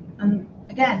sharing? And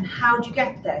again, how do you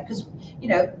get there? Because,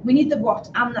 we need the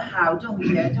what and the how, don't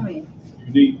we, don't we?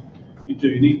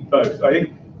 You need both. I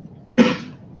think,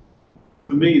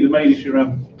 for me, the main issue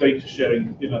around data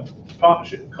sharing in a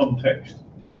partnership context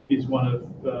is one of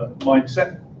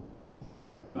mindset.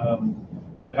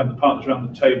 Have the partners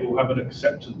around the table have an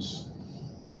acceptance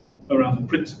around the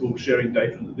principle of sharing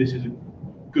data, and that this is a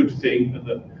good thing, and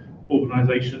that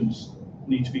organisations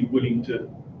need to be willing to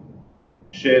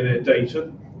share their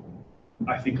data.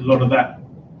 I think a lot of that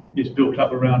is built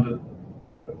up around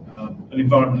an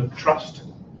environment of trust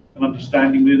and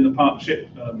understanding within the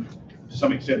partnership. To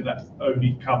some extent, that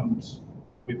only comes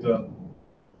with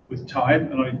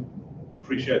time, and I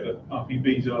appreciate that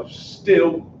RPBs are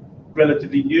still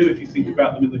relatively new if you think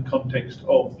about them in the context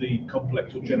of the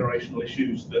complex or generational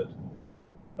issues that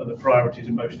are the priorities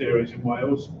in most areas in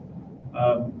Wales.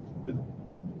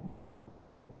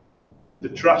 The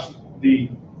trust, the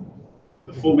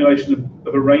formulation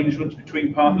of arrangements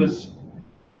between partners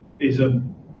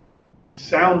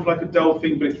sounds like a dull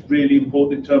thing, but it's really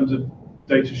important in terms of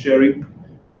data sharing,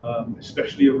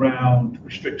 especially around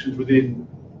restrictions within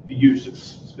the use of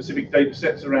specific data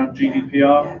sets around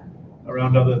GDPR,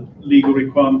 around other legal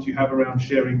requirements you have around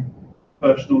sharing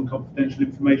personal and confidential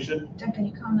information. Duncan,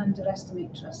 you can't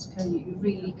underestimate trust, can you? You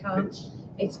really can't.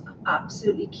 It's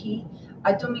absolutely key.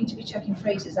 I don't mean to be chucking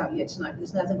phrases out here tonight, but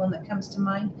there's another one that comes to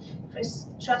mind. Chris,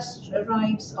 trust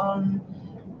arrives on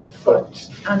foot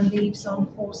and leaves on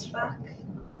horseback.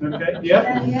 Okay,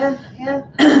 yeah.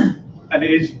 And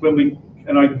it is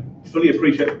and I fully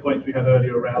appreciate the points we had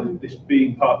earlier around this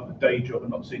being part of the day job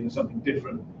and not seeing something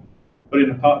different. But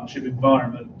in a partnership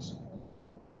environment,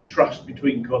 trust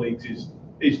between colleagues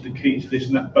is the key to this,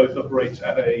 and that both operates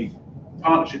at a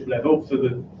partnership level, so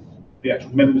the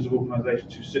actual members of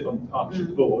organisations who sit on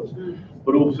partnership boards,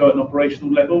 but also at an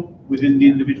operational level within the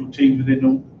individual teams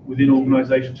within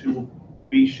organisations who will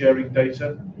be sharing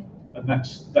data, and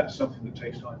that's something that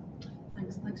takes time.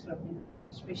 Thanks, Robin.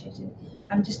 Appreciate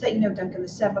it. Just let you know, Duncan,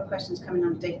 there's several questions coming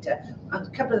on data. A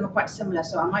couple of them are quite similar,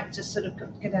 so I might just sort of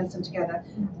condense them together.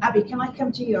 Abby, can I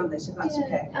come to you on this, if that's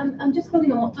okay? I'm just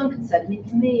building on what Duncan said. I mean,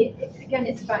 for me, again,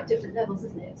 it's about different levels,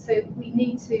 isn't it? So we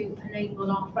need to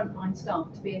enable our frontline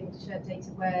staff to be able to share data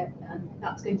where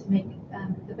that's going to make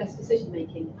the best decision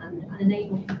making and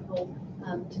enable people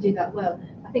to do that well.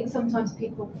 I think sometimes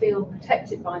people feel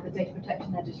protected by the data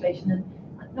protection legislation and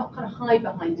not kind of hide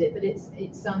behind it, but it's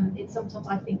sometimes,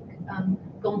 I think,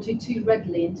 gone to too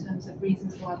readily in terms of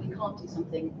reasons why we can't do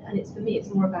something. And it's, for me, it's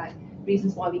more about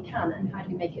reasons why we can and how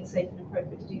do we make it safe and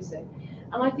appropriate to do so.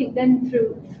 And I think then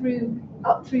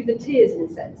up through the tiers, in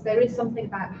a sense, there is something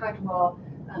about how do our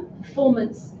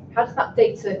performance, how does that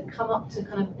data come up to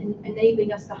kind of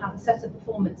enabling us to have a set of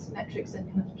performance metrics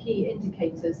and kind of key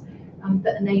indicators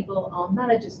that enable our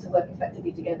managers to work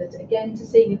effectively together, to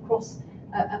seeing across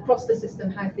the system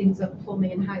how things are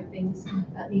performing and how things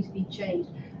need to be changed.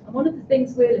 And one of the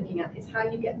things we're looking at is how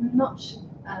you get much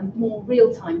more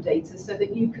real-time data so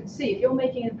that you can see if you're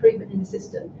making an improvement in the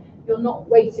system, you're not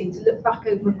waiting to look back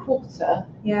over a quarter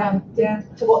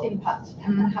to what impact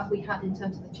have we had in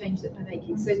terms of the change that we're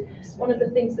making. So one of the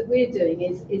things that we're doing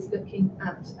is looking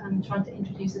at trying to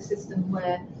introduce a system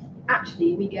where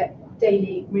actually we get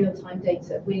daily real-time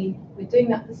data. We're doing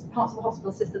that for parts of the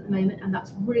hospital system at the moment, and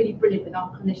that's really brilliant with our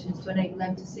clinicians to enable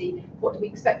them to see what do we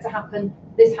expect to happen.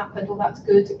 This happened, well that's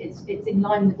good. It's in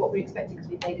line with what we're expecting because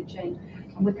we've made a change.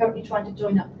 And we're currently trying to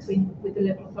join up with the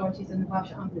local authorities and the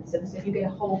Welsh Ambulance Service. So if you get a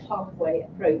whole pathway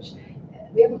approach,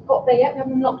 we haven't got there yet. We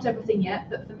haven't unlocked everything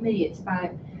yet. But for me, it's about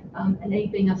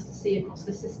enabling us to see across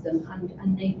the system and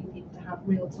enabling people to have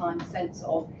real-time sense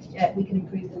of we can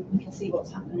improve them. We can see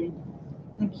what's happening.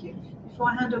 Thank you. Before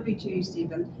I hand over to you,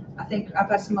 Stephen, I think I've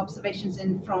had some observations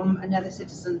in from another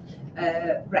citizen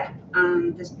rep,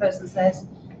 and this person says,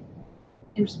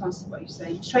 in response to what you're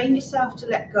saying, train yourself to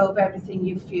let go of everything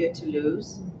you fear to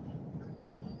lose.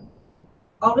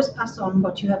 Always pass on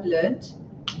what you have learnt.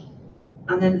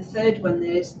 And then the third one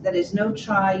is, there is no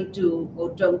try, do, or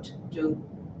don't do.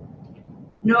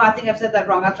 No, I think I've said that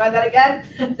wrong. I'll try that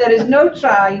again. There is no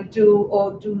try, do,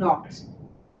 or do not.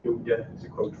 Yeah, it's a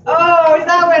quote. Oh, is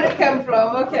that where it came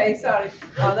from? Okay, sorry.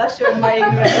 Oh, that's showing my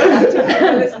ignorance to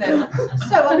people listening.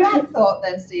 So on your thought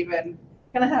then, Stephen,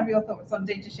 can I have your thoughts on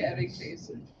data sharing,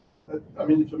 please? I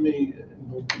mean, for me,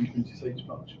 involved in community safety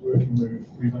partnership working group,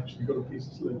 we've actually got a piece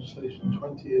of legislation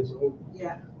 20 years old.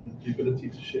 Yeah. The ability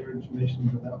to share information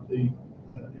without the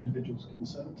individual's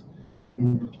consent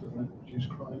in order to prevent and reduce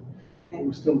crime. But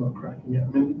we're still not cracking it.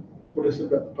 I mean, what I said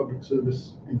about the public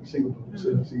service, single public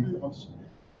service ethos,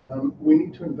 we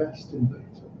need to invest in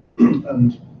data.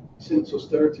 And since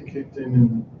austerity kicked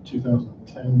in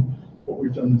 2010, what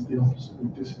we've done is the opposite.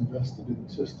 We've disinvested in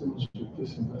systems, we've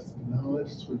disinvested in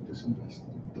analysts, we've disinvested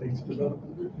in data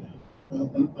development.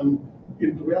 And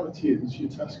the reality is, your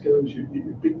Tesco's, your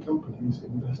big companies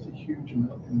invest a huge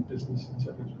amount in business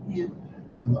intelligence. Yeah.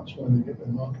 And that's why they get their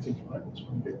marketing right, that's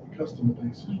why they get their customer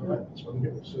bases right, that's why they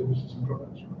get their services and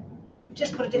products right.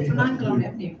 Just put a different angle on it,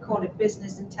 haven't you? Call it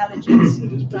business intelligence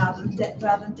rather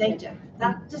than data.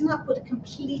 Doesn't that put a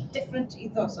complete different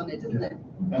ethos on it, doesn't it?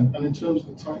 And in terms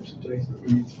of the types of data that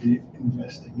we need to be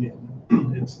investing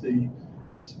in, it's the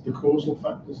causal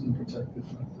factors and the protective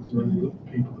factors are the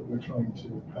people that we're trying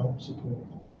to help, support,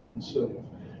 and serve.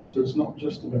 So it's not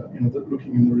just about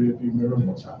looking in the rearview mirror and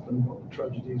what's happened, what the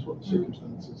tragedies, what the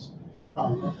circumstances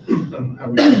are, and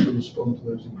how we have to respond to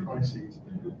those in crises.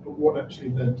 But what actually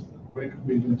led to them? Where could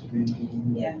we have intervened?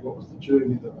 What was the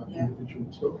journey that individual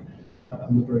took,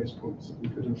 and the various points that we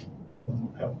could have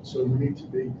helped. So we need to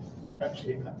be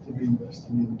actually actively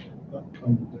investing in that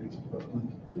kind of data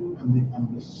development, and the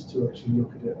analysts to actually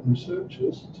look at it, and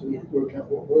researchers to work out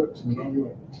what works and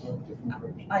evaluate it. So a different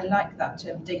approach. I like that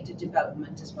term, data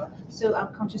development, as well. So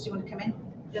I'm conscious you want to come in?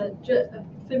 Yeah,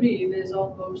 for me, there's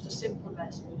almost a simple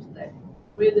message, isn't there?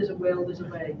 Where there's a will, there's a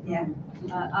way. Yeah.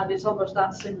 And it's almost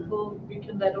that simple. We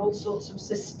can let all sorts of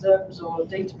systems or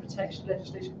data protection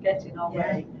legislation get in our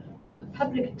way. The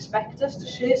public expect us to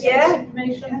share this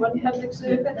information when public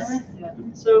service.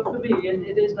 So for me,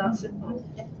 it is that simple.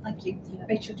 Thank you.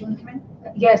 Rachel, do you want to come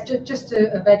in? Yes, just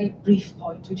a very brief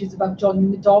point, which is about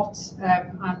joining the dots.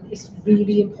 And it's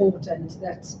really important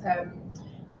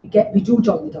that we do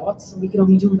join the dots, and we can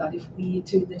only do that if we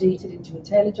turn the data into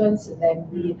intelligence, and then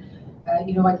we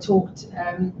I talked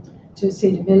to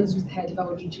Sarah Mills, who's the head of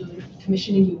our regional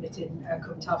commissioning unit in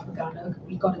Cwmtaf Morgannwg.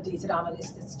 We've got a data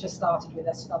analyst that's just started with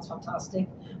us, so that's fantastic.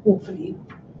 Hopefully,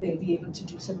 they'll be able to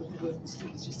do some of the work that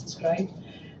Steve's just described.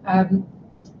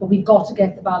 But we've got to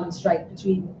get the balance right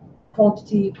between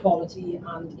quantity, quality,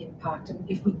 and impact. And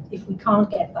if we can't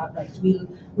get that right,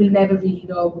 we'll never really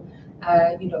know,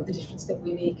 the difference that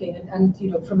we're making. And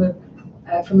from an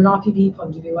RPB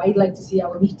point of view, I'd like to see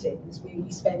our meetings where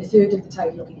we spend a third of the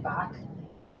time looking back,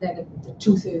 then the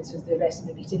 2/3 of the rest of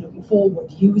the meeting looking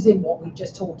forward, using what we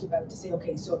just talked about to say,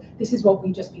 okay, so this is what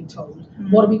we've just been told.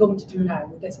 What are we going to do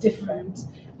now that's different?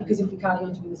 Because if we carry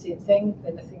on doing the same thing,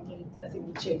 then nothing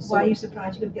will change. Why are you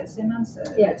surprised you're going to get the same answer?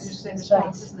 Yes, The same that's response,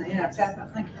 right. isn't it? Yeah,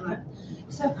 perfect. Thank you for that.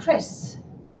 So, Chris,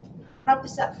 wrap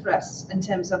this up for us in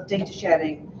terms of data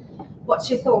sharing. What's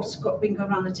your thoughts being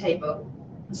going around the table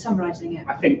and summarising it?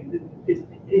 I think it's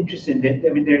interesting that,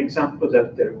 there are examples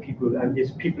out there of people, and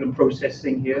there's people and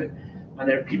processing here, and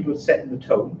there are people setting the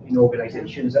tone in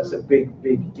organisations. That's a big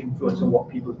influence on what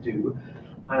people do.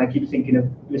 And I keep thinking of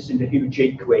listening to Hugh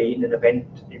Jakeway in an event,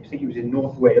 I think he was in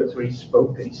North Wales, where he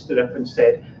spoke, and he stood up and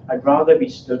said, I'd rather be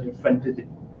stood in front of the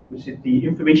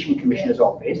Information Commissioner's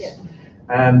office,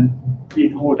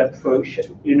 being hauled up for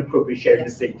inappropriate sharing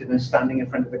of data than standing in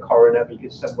front of the coroner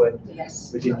because someone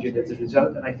was injured as a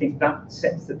result. And I think that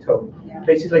sets the tone.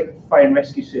 Places like fire and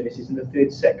rescue services in the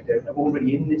third sector are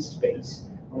already in this space,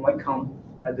 and why can't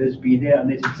others be there? And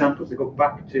there's examples that go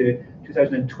back to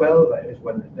 2012. There was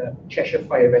one, the Cheshire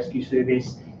Fire Rescue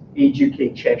Service, Age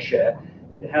UK Cheshire,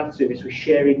 the health service was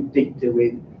sharing data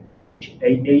with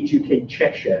Age UK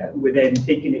Cheshire, who were then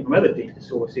taking it from other data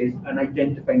sources and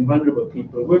identifying vulnerable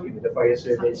people working with the fire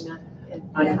service.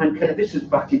 And this was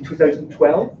back in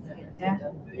 2012.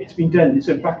 It's been done.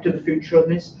 So back to the future on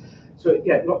this. So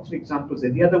yeah, lots of examples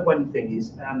there. The other one thing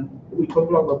is we talk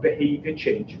a lot about behaviour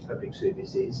change in public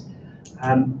services.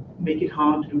 Make it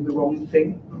hard to do the wrong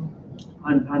thing,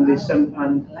 and there's some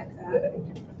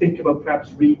think about perhaps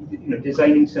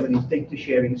designing some of these data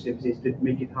sharing services that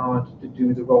make it hard to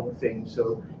do the wrong thing.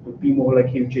 So it would be more like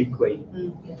Hugh Jakeway.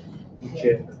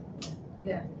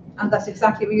 And that's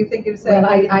exactly what you think of saying.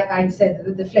 Well, I said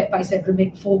the flip. I said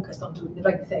remain focused on doing the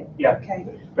right thing. Yeah. Okay.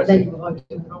 But then you avoid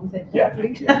doing the wrong thing. Yeah.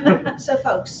 So,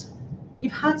 folks,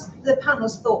 you've had the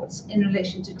panel's thoughts in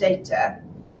relation to data.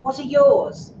 What are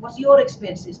yours? What are your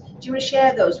experiences? Do you want to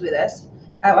share those with us?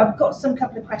 I've got some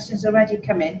couple of questions already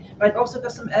come in, but I've also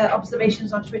got some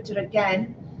observations on Twitter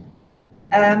again.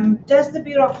 Does the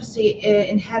bureaucracy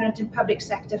inherent in public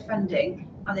sector funding,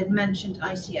 and they've mentioned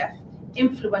ICF,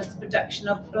 influence the production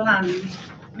of bland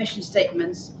mission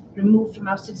statements removed from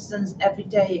our citizens'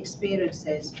 everyday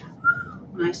experiences?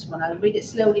 Nice one. I'll read it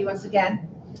slowly once again.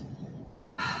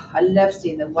 I love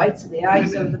seeing the whites of the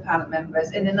eyes of the panel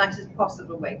members in the nicest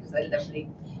possible way, because they're lovely.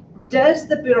 Does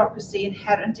the bureaucracy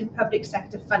inherent in public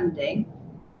sector funding,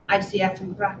 ICF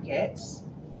in brackets,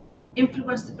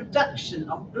 influence the production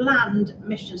of bland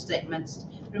mission statements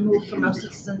removed from our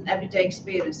citizens' everyday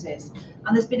experiences?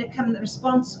 And there's been a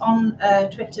response on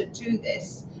Twitter to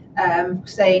this,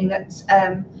 saying that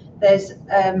there's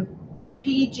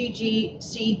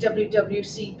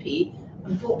PGGCWWCP.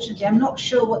 Unfortunately, I'm not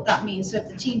sure what that means. So if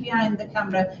the team behind the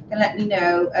camera can let me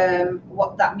know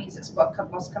what that means, that's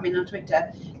what's coming on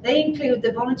Twitter. They include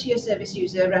the volunteer service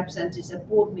user representatives at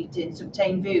board meetings to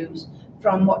obtain views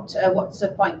from what's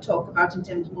the point talk about in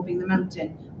terms of moving the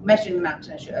mountain, measuring the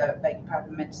mountain. I beg your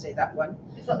pardon, I meant to say that one.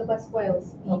 Is that the West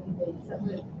Wales RPB? Is that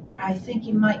the... I think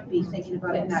you might be thinking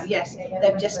about it now. Yes,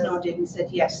 they've just nodded and said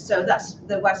yes. So that's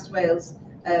the West Wales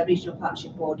Regional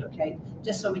Partnership Board. Okay,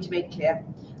 just for me to make clear.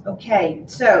 Okay,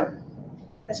 so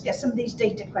let's get some of these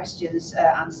data questions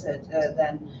answered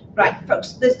then. Right,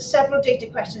 folks, there's several data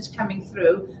questions coming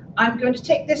through. I'm going to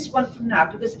take this one from now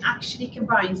because it actually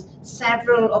combines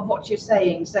several of what you're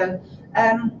saying. So,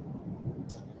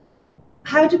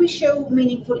 how do we show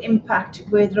meaningful impact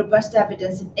with robust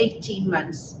evidence in 18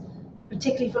 months,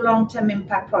 particularly for long-term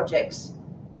impact projects?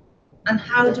 And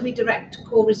how do we direct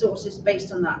core resources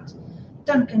based on that?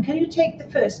 Duncan, can you take the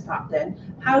first part then?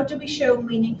 How do we show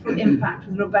meaningful impact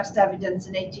with robust evidence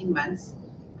in 18 months,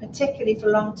 particularly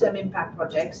for long-term impact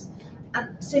projects?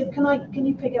 And so can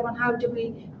you pick up on how do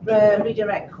we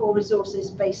redirect core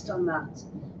resources based on that?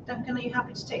 Duncan, are you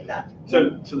happy to take that? So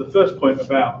the first point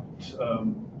about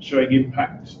showing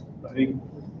impact, I think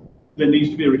there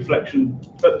needs to be a reflection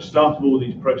at the start of all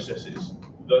these processes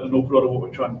that an awful lot of what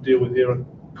we're trying to deal with here are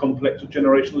complex or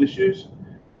generational issues,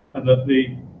 and that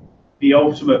the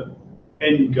ultimate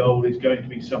end goal is going to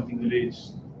be something that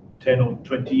is 10 or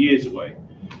 20 years away.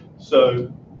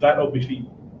 So that obviously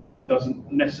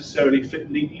doesn't necessarily fit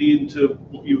neatly into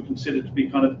what you would consider to be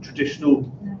kind of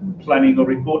traditional planning or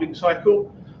reporting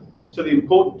cycle. So the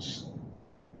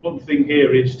one thing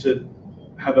here is to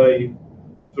have a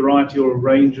variety or a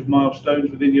range of milestones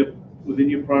within your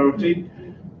priority.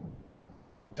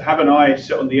 To have an eye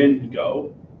set on the end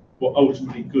goal what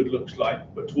ultimately good looks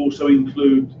like, but to also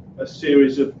include a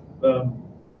series of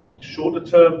shorter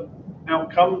term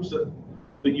outcomes that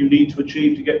you need to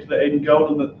achieve to get to the end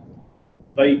goal, and that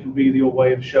they can be your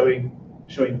way of showing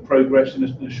progress in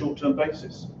a short-term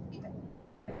basis.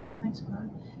 Thanks,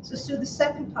 Grant. So Sue, the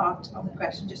second part of the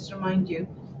question, just to remind you,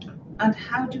 and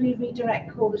how do we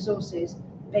redirect core resources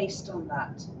based on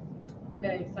that?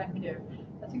 Okay, thank you.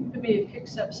 I think for me it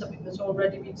picks up something that's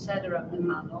already been said around the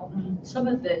panel. Some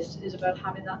of this is about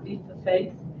having that leap of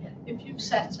faith. If you've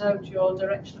set out your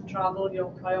direction of travel, your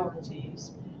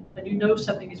priorities, and you know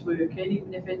something is working,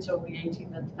 even if it's only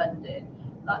 18-month funding,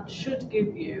 that should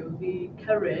give you the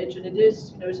courage, and it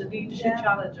is, it's a leadership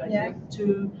challenge, I think,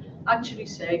 to actually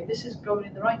say, this is going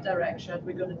in the right direction,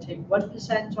 we're going to take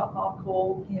 1% off our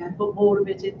core, put more of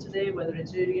it into there, whether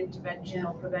it's early intervention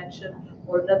or prevention,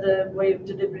 or another way of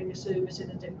delivering a service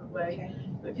in a different way.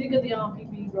 But if you get the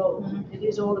RPB role, it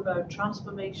is all about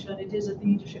transformation, it is a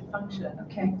leadership function.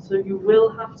 So you will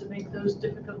have to make those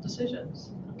difficult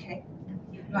decisions.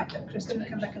 Right, Kristen,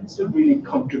 come back and It's a really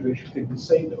controversial thing to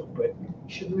say though, but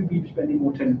shouldn't we be spending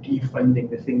more time defunding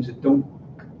the things that don't?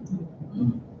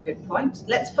 Good point.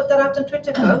 Let's put that out on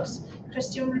Twitter, folks.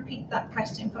 Christian, repeat that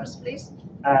question for us, please.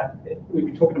 We've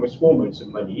been talking about small amounts of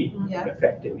money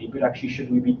effectively, but actually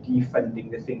should we be defunding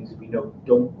the things that we know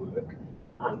don't work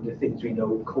and the things we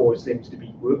know cause things to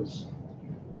be worse?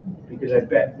 Because I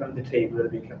bet around the table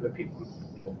there'll be a couple of people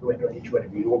who went on each one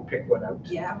of you won't pick one out.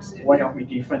 Absolutely. Why aren't we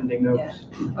defunding those?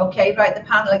 Okay, right, the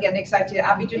panel are getting excited.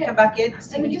 Abby, do you come back in?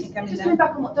 Just going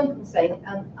back on what Duncan was saying,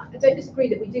 I don't disagree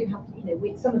that we do have,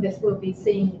 some of this will be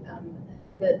seeing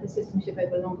the system shift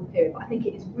over a longer period, but I think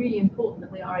it is really important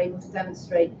that we are able to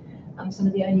demonstrate some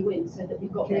of the early wins so that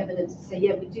we've got the evidence to say,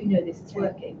 yeah, we do know this is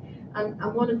working. And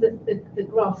one of the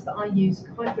graphs that I use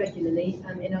quite regularly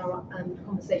in our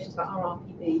conversations about our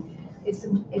RPB is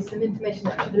some information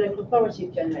that the local authority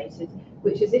have generated,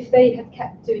 which is if they had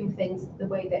kept doing things the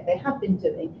way that they have been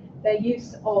doing, their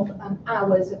use of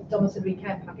hours of domiciliary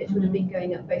care package would have been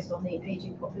going up based on the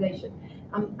ageing population.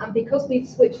 And because we've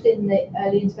switched in the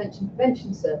early intervention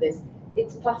prevention service,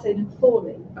 it's plateaued and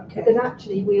falling. Because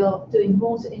actually we are doing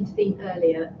more to intervene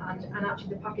earlier, and actually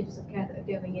the packages of care that are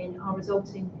going in are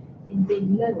resulting in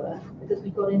being lower because we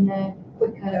got in there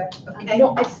quicker and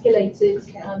not escalated,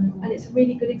 and it's a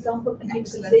really good example and you can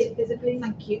see it visibly.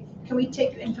 Thank you. Can we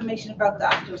take information about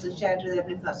that afterwards and share it with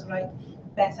everyone if that's all right?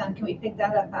 Beth Ann, can we pick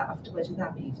that up afterwards with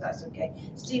Abby if that's okay?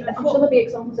 Stephen, I'm sure there'll be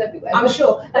examples everywhere. I'm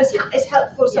sure. It's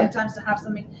helpful sometimes to have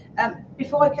something.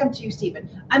 Before I come to you, Stephen,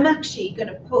 I'm actually going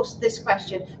to post this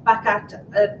question back at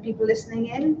people listening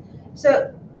in.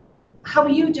 So, how are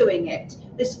you doing it?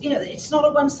 This, it's not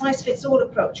a one-size-fits-all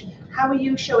approach. How are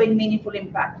you showing meaningful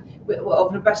impact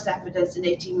of robust evidence in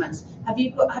 18 months? Have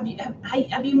you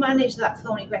managed that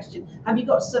thorny question? Have you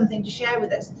got something to share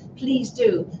with us? Please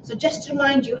do. So just to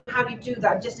remind you how you do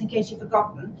that, just in case you've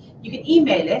forgotten, you can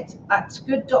email it at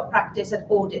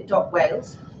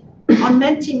good.practice@audit.wales. On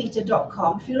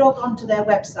mentimeter.com, if you log on to their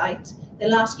website,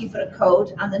 they'll ask you for a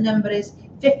code, and the number is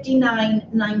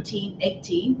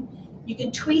 591918. You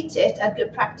can tweet it at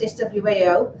Good Practice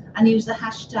WAO and use the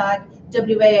hashtag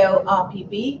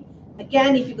WAORPB.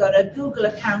 Again, if you've got a Google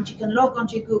account, you can log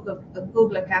onto your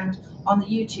Google account on the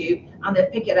YouTube, and they'll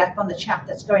pick it up on the chat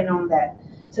that's going on there.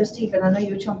 So, Stephen, I know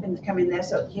you were chomping to come in there,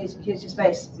 so here's your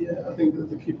space. Yeah, I think that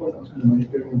the key point I was going to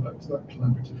make, going back to that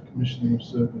collaborative commissioning of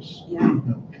service,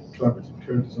 collaborative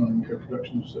co-design and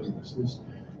co-production of services,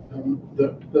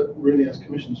 that really as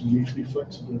commissioners we need to be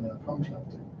flexible in our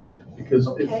contracting. Because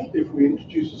if we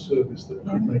introduce a service that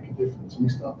could make a difference, and we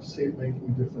start to see it making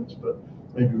a difference, but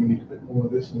maybe we need a bit more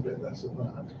of this and a bit less of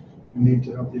that, we need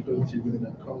to have the ability within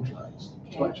our contracts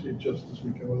to actually adjust as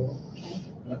we go along.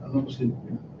 And obviously,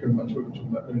 going back to what we were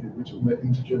talking about earlier, we're talking about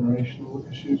intergenerational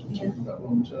issues, we're talking about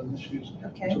long-term issues,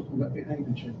 we're talking about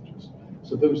behaviour changes.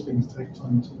 So those things take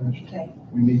time to measure.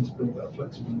 We need to build that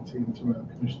flexibility into our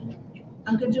commissioning.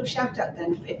 I'm going to do a shout out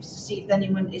then to see if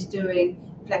anyone is doing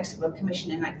flexible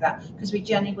commissioning like that, because we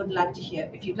generally would like to hear.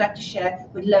 If you'd like to share,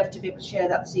 we'd love to be able to share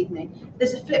that this evening.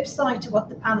 There's a flip side to what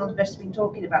the panel has just been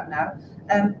talking about now.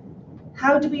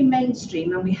 How do we mainstream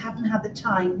when we haven't had the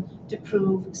time to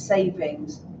prove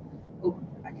savings? Oh,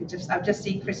 I've just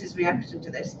seen Chris's reaction to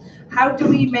this. How do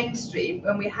we mainstream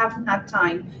when we haven't had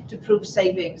time to prove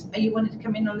savings? Are you wanting to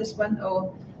come in on this one,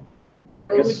 or?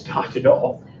 I guess started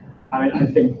off. I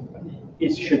think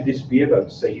should this be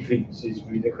about savings is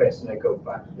really the question I go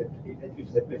back.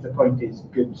 If the point is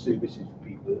good services for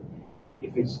people,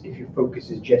 if your focus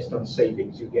is just on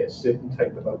savings, you get a certain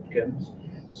type of outcomes.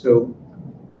 So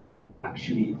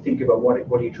actually think about what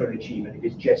are you trying to achieve, and if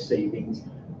it's just savings,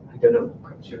 don't know,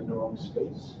 perhaps you're in the wrong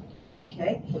space.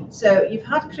 Okay, so you've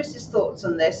had Chris's thoughts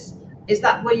on this. Is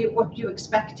that what you're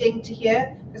expecting to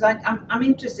hear? Because I'm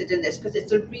interested in this because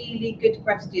it's a really good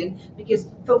question, because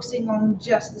focusing on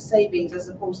just the savings as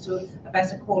opposed to a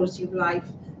better quality of life,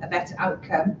 a better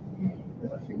outcome.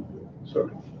 I think,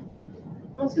 sorry.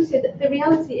 I was going to say that the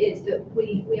reality is that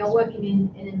we are working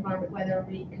in an environment where there are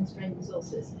really constrained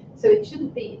resources. So it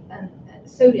shouldn't be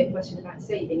solely a question about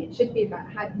saving. It should be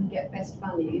about how can we get best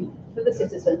value for the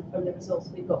citizen from the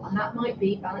resources we've got. And that might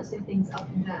be balancing things up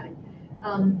and down.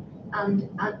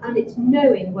 And it's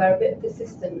knowing where a bit of the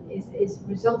system is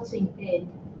resulting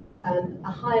in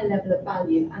a higher level of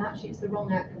value, and actually it's the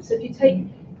wrong outcome. So if you take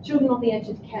children on the edge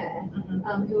of care,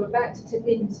 who are about to tip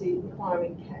into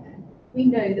requiring care, we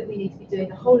know that we need to be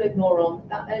doing a whole load more on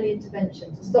that early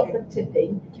intervention to stop them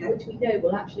tipping, which we know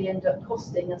will actually end up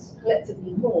costing us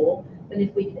collectively more than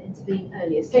if we can intervene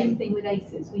earlier. Same thing with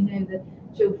ACEs. We know that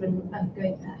children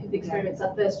who've experienced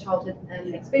adverse childhood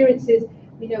experiences,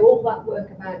 we know all that work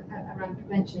around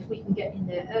prevention. If we can get in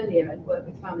there earlier and work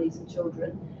with families and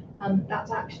children,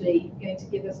 that's actually going to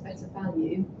give us better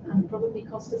value and probably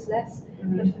cost us less.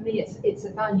 But for me, it's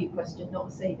a value question, not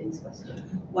a savings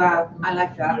question. Wow, I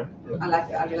like that. Yeah. I like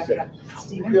that.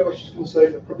 Stephen? Yeah, I was just going to say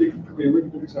that probably a really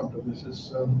good example of this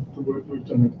is the work we've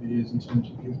done over the years in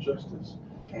terms of youth justice.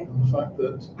 Okay. And the fact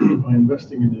that by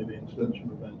investing in early intervention,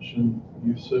 prevention,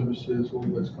 youth services, all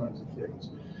those kinds of things,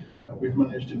 we've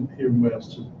managed here in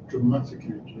Wales to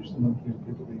dramatically reduce the number of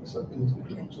people being sucked into the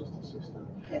criminal justice system,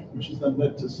 which has then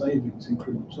led to savings in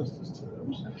criminal justice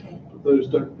terms. But those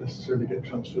don't necessarily get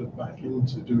transferred back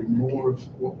into doing more of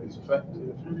what is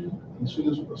effective. And as soon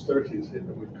as austerity is hit,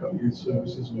 we've cut youth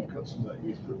services and we've cut some of that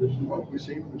youth provision. What we've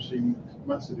seen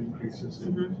massive increases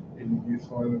in youth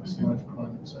violence, life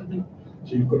crime, etc.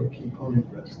 So you've got to keep on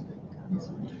investing.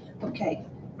 Okay,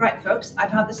 right, folks. I've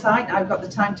had the slide. I've got the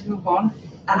time to move on.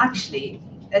 Actually,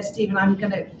 Stephen, I'm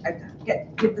going to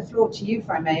give the floor to you, if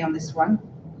I may, on this one.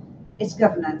 It's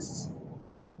governance.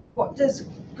 What does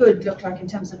good look like in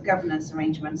terms of governance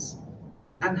arrangements,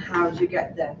 and how do you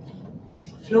get there?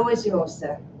 The floor is yours,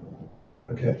 sir.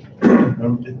 Okay,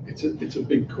 it's a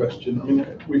big question. I mean,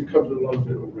 we've covered a lot of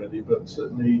it already, but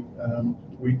certainly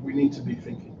we need to be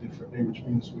thinking differently, which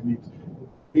means we need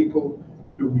people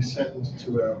who we send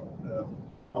to our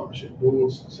partnership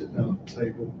boards, sit down at the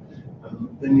table.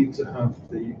 They need to have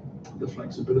the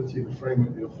flexibility, the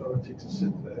framework, the authority to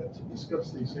sit there to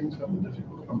discuss these things, have the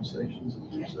difficult conversations,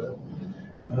 as you said,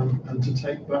 and to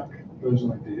take back those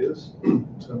ideas in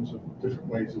terms of different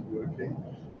ways of working.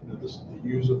 You know, the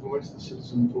user voice, the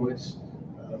citizen voice,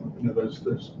 you know, those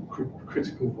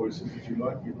critical voices, if you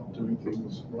like. You're not doing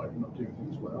things right, you're not doing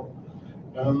things well.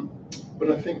 But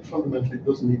I think fundamentally it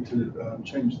does need to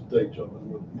change the day job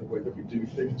and the way that we do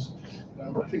things.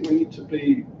 I think we need to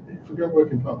be, if we're going to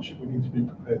work in partnership, we need to be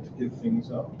prepared to give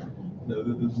things up. You know,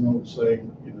 there's an old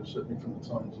saying, you know, certainly from the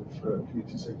times of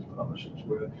community safety partnerships,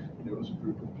 where, you know, it was a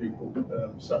group of people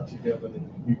sat together in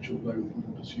mutual loathing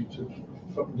in pursuit of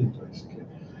funding, basically.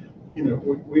 You know,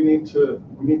 we need to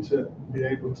be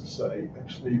able to say,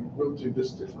 actually, we'll do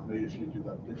this differently if you do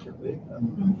that differently,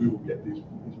 and we will get these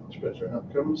much better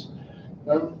outcomes.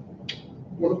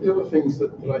 One of the other things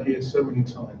that I hear so many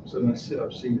times, and I've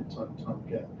seen it time and time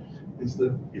again, is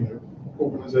that, you know,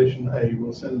 organisation A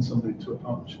will send somebody to a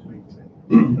partnership meeting,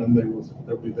 and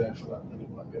they'll be there for that, and it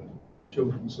might be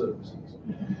children's services.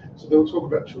 So they'll talk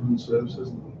about children's services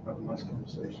and they'll have a nice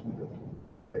conversation with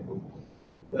people.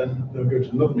 Then they'll go to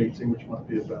another meeting which might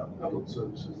be about adult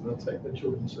services, and they'll take their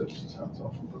children's services hats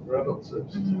off and put their adult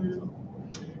services hats on.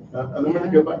 And then when they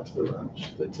go back to the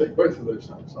ranch, they take both of those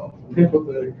hats off and they put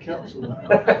their council hat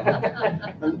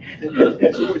on. And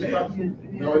it's always baffling.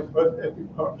 You know, every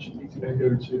partnership meeting I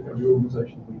go to, every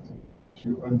organisation meeting,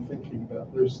 I'm thinking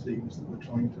about those themes that we're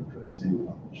trying to address in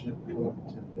partnership.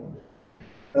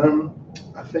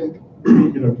 I think,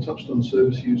 you know, we touched on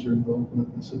service user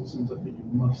involvement and citizens. I think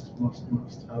you must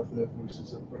have their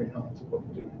voices at the very heart of what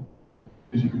you're doing.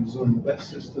 Because you can design the best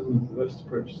system and the best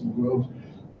approaches in the world,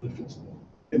 but if it's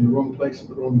in the wrong place at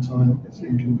the wrong time, it's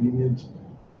inconvenient,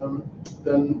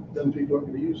 then people aren't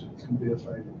going to use it. It's going to be a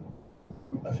failure.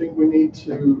 I think we need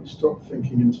to stop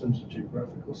thinking in terms of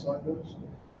geographical silos,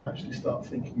 actually start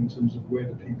thinking in terms of where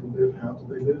do people live, how do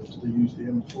they live, do they use the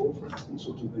M4 for instance,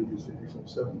 or do they use the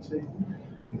A470,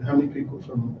 and how many people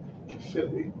from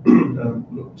Philly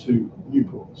look to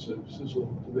Newport services, or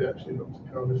do they actually look to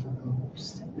Caerdydd?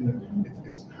 You know,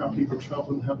 it's how people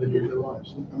travel and how they live their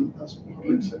lives, and as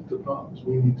public sector partners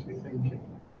we need to be thinking,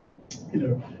 you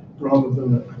know, rather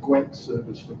than a Gwent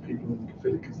service for people in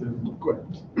Philly because they're in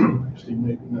Gwent, actually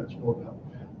maybe that's more about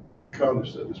Cardiff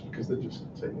service because they just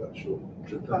take that short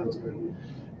trip down the road.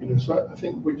 You know, so I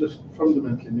think we just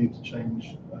fundamentally need to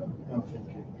change our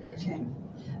thinking. Okay.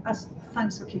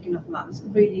 Thanks for kicking off that. It's a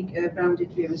really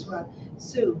rounded view as well.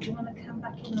 Sue, do you want to come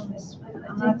back in on this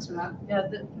and add to that? Yeah,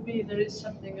 for me, there is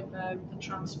something about the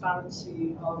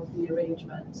transparency of the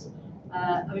arrangements.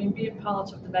 I mean, being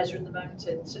part of the Measuring the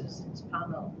Mountain Citizens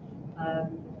panel,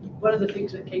 one of the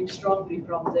things that came strongly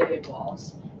from there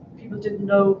was people didn't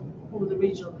know who the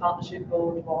Regional Partnership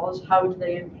Board was, how do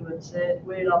they influence it,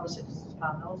 where are the citizens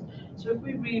panels. So if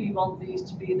we really want these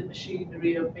to be the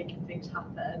machinery of making things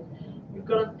happen, we've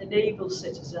got to enable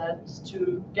citizens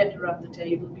to get around the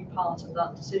table and be part of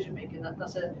that decision making.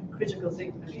 That's a critical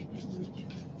thing for me.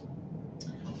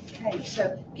 Okay,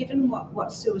 so given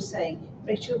what Sue was saying,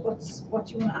 Rachel, what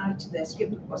do you want to add to this?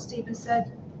 Given what Stephen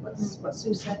said, what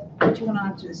Sue said, what do you want to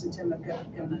add to this in terms of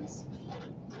governance?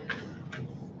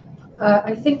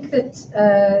 I think that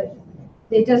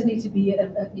there does need to be,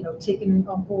 taken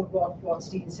on board what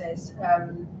Stephen says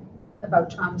about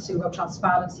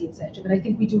transparency, etc. But I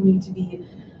think we do need to be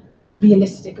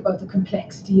realistic about the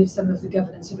complexity of some of the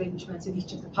governance arrangements of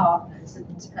each of the partners,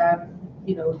 and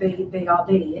they are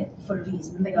there for a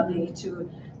reason. They are there to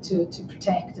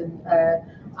protect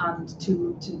and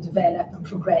to develop and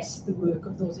progress the work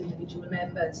of those individual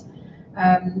members.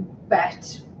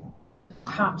 But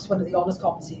perhaps one of the honest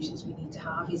conversations we need to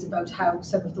have is about how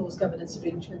some of those governance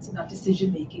arrangements and that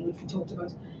decision making, which we talked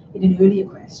about in an earlier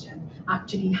question,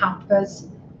 actually hampers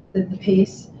the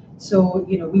pace. So,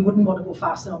 we wouldn't want to go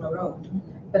faster on our own,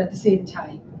 but at the same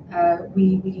time,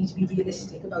 we need to be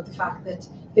realistic about the fact that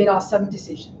there are some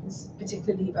decisions,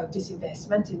 particularly about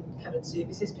disinvestment in current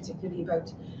services, particularly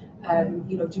about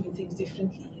doing things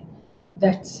differently,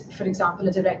 that, for example,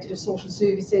 a director of social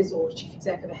services or a chief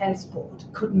executive of a health board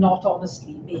could not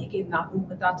honestly make in that room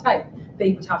at that time.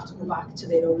 They would have to go back to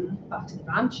back to the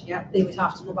branch. Yeah, they would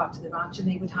have to go back to the branch, and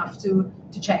they would have to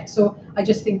check. So I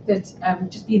just think that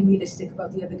just being realistic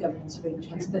about the other governance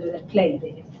arrangements that are at play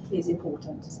there is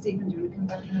important. Stephen, do you want to come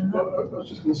back on that? Well, I was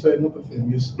just going to say another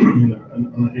thing is,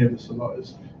 and I hear this a lot,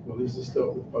 is, well, is this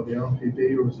dealt with by the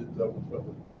RPB or is it dealt with by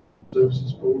the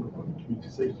Services Board or by the Community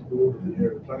Safety Board or the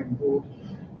Area Planning Board?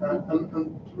 And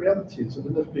the reality is,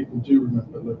 if people do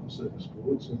remember local service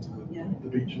boards and the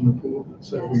Beecham report that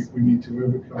said we need to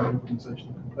overcome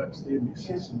organisational complexity and be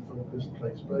citizen-focused,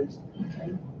 place-based.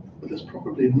 Okay. But there's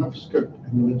probably enough scope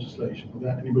in the legislation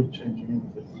without anybody changing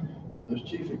anything. There's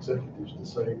chief executives to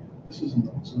say, this is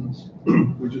nonsense,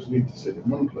 we just need to sit in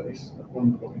one place at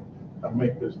one point and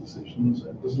make those decisions.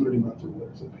 It doesn't really matter whether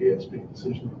it's a PSB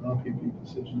decision or an RPB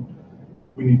decision.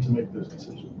 We need to make those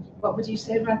decisions. What would you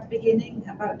say right at the beginning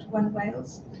about One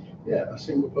Wales? Yeah, a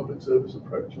single public service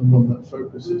approach, and one that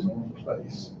focuses on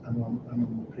place and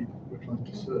on the people we're trying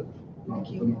to serve,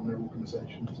 rather than on their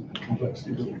organisations and the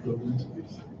complexity that we build into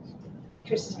these things.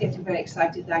 Chris is getting very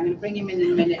excited there. I'm going to bring him in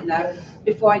a minute now.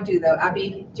 Before I do, though,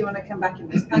 Abby, do you want to come back in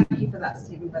this? Thank you for that,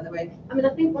 Stephen, by the way. I mean,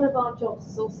 I think one of our jobs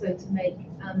is also to make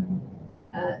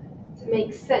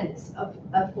sense of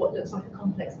what looks like a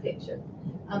complex picture.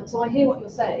 So I hear what you're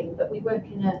saying, but we work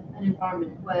in an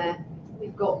environment where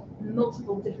we've got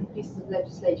multiple different pieces of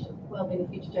legislation: Wellbeing of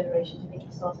Future Generations, I think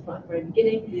we started right at the very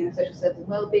beginning, Social Service and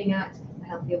Wellbeing Act, the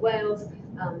Healthier Wales,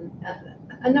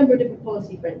 a number of different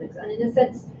policy frameworks. And in a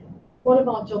sense, one of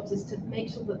our jobs is to make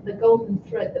sure that the golden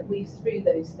thread that weaves through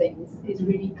those things is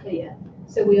really clear.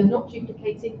 So we are not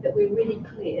duplicating, that we're really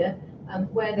clear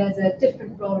where there's a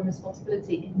different role and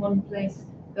responsibility in one place,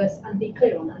 and be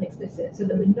clear on that and explicit, so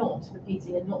that we're not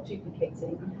repeating and not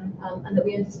duplicating, and that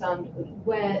we understand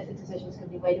where the decisions can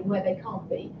be made and where they can't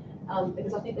be.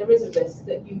 Because I think there is a risk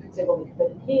that you could say, well, we could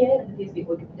put it here, and these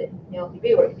people could put it in the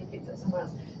RPB, or it could be picked up somewhere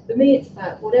else. For me, it's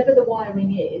that whatever the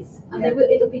wiring is, and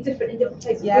it'll be different in different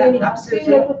places. We only have 2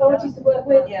 local authorities to work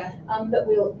with, but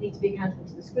we'll need to be accountable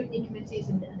to the scrutiny committees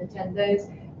and attend those.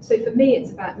 So for me,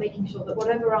 it's about making sure that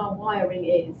whatever our wiring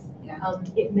is,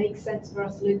 it makes sense for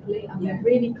us locally, and we're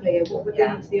really clear what we're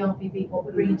bringing to the RPB, what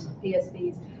we're bringing to the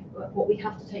PSBs, what we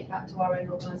have to take back to our own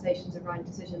organisations around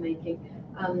decision making,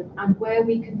 and where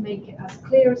we can make it as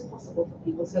clear as possible for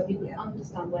people, so people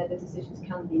understand where the decisions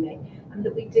can be made, and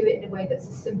that we do it in a way that's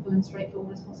as simple and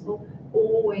straightforward as possible,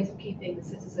 always keeping the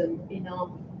citizen in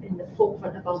the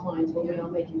forefront of our minds when we are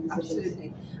making decisions.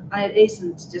 Absolutely. And it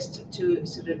isn't, just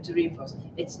to reinforce,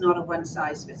 it's not a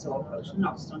one-size-fits-all approach,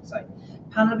 not one size.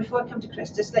 Panel, before I come to Chris,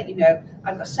 just to let you know,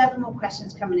 I've got several more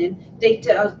questions coming in.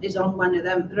 Data is on one of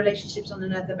them, relationships on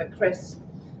another, but Chris,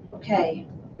 okay.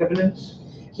 Governance?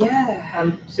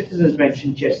 Yeah. Citizens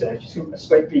mentioned yesterday, just a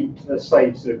slightly to the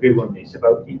side sort of view on this,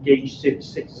 about engaged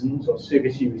citizens or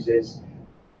service users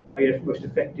most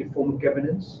effective form of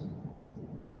governance.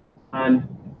 And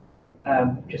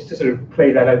just to sort of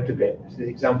play that out a bit, so the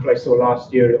example I saw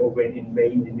last year over in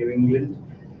Maine, in New England,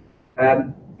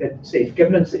 that safe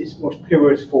governance at its most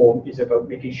purest form is about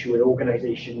making sure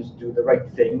organisations do the right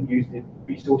thing, use the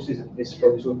resources at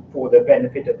disposal for the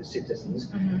benefit of the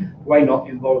citizens. Why not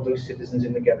involve those citizens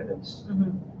in the governance?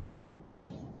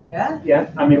 Yeah,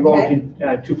 I'm involved in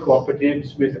 2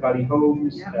 cooperatives with the Valley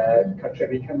Homes,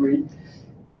 Caerdydd Cymru.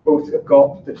 Both have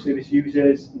got the service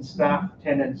users and staff,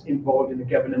 tenants involved in the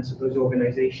governance of those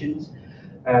organisations.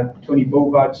 Tony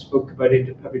Bovard spoke about it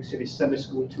at Public Service Summer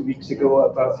School 2 weeks ago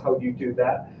about how do you do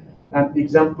that. The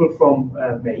example from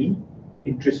Maine,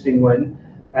 interesting one,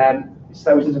 it's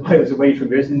thousands of miles away from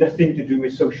here. It's nothing to do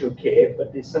with social care,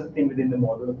 but there's something within the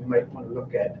model that we might want to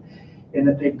look at. In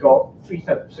that they've got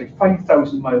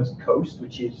 5,000 miles of coast,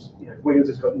 which is, Wales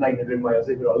has got 900 miles,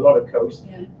 they've got a lot of coast.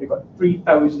 They've got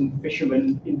 3,000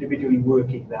 fishermen individually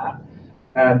working that.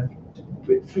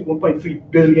 With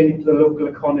 1.3 billion into the local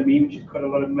economy, which is quite a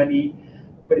lot of money,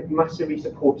 but it massively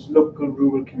supports local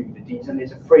rural communities. And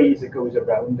there's a phrase that goes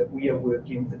around that we are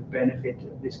working for the benefit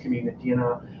of this community and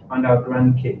our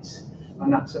grandkids.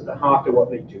 And that's at the heart of what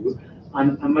they do.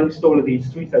 And amongst all of these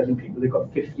 3,000 people, they've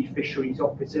got 50 fisheries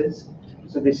officers.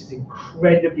 So this is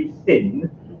incredibly thin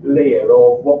layer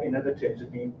of what in other terms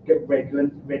would be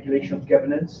regulation of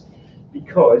governance,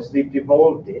 because they've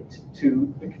devolved it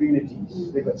to the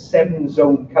communities. They've got 7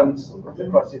 zone councils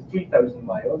across 3,000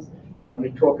 miles, and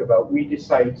they talk about, we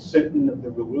decide certain of the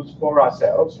rules for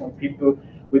ourselves and people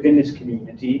within this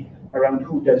community around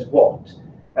who does what,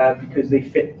 because they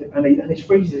fit. And this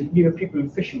phrase is, people who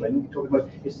fishermen talking about,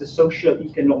 it's the social,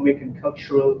 economic, and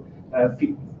cultural.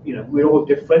 We're all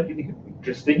different. You think it's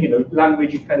interesting.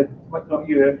 Language you kind of might not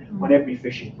hear on every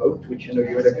fishing boat, which you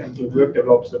had a couple of worked a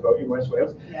lobster boat in West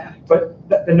Wales. But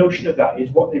the notion of that is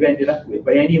what they've ended up with.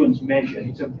 By anyone's measure,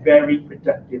 it's a very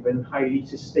productive and highly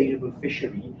sustainable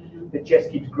fishery that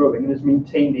just keeps growing and is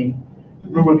maintaining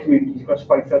rural communities across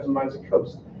 5,000 miles of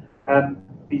coast.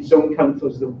 These zone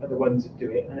councils are the ones that do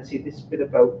it. And I see this bit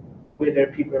about whether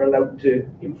people are allowed to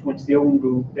influence their own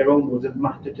rules that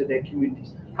matter to their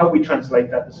communities. How we translate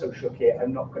that to social care,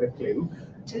 I'm not got a clue.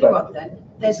 Tell you what then,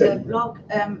 there's a blog,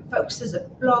 folks, there's a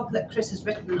blog that Chris has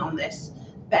written on this.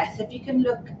 Beth, if you can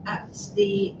look at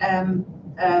the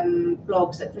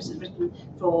blogs that Chris has written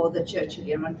for the Churchill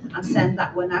year and send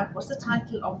that one out. What's the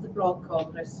title of the blog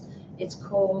called, Chris? It's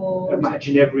called...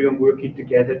 Imagine everyone working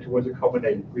together towards a common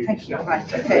aim. Really. Thank you.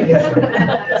 Right, okay.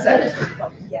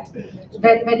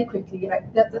 Very, very quickly,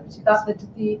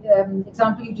 the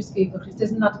example you just gave, Chris,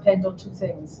 doesn't that depend on 2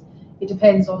 things? It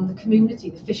depends on the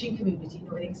community, the fishing community,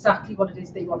 knowing exactly what it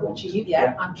is they want to achieve,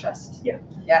 and trust. The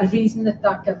reason that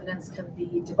governance can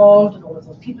be devolved and all of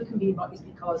those people can be involved is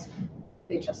because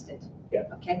they trust it.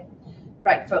 Okay.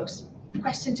 Right, folks.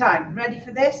 Question time. Ready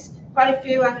for this? Quite a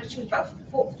few. I'm going to choose about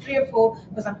 3 or 4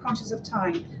 because I'm conscious of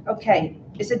time. Okay.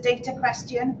 It's a data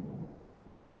question.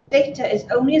 Data is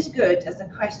only as good as the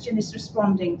question is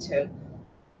responding to.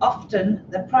 Often,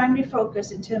 the primary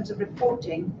focus in terms of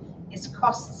reporting is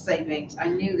cost savings. I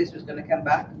knew this was going to come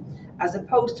back, as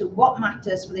opposed to what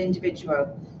matters for the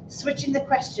individual. Switching the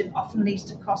question often leads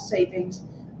to cost savings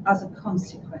as a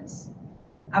consequence.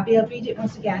 I'll read it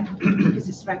once again because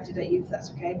it's directed at you, if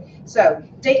that's okay. So,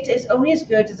 data is only as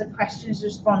good as the question is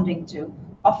responding to.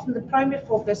 Often the primary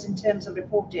focus in terms of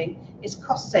reporting is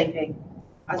cost saving,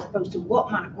 as opposed to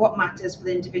what matters for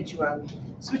the individual.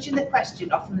 Switching the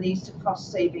question often leads to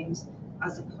cost savings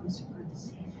as a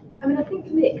consequence. I mean, I think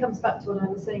for me it comes back to what I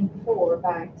was saying before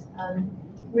about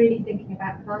really thinking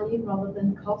about value rather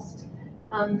than cost,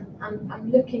 and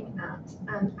looking at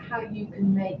how you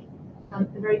can make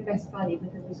the very best value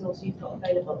with the resource you've got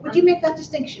available. Would you make that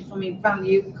distinction for me,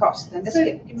 value, cost, then?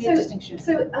 Give me a distinction.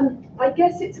 So I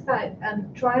guess it's about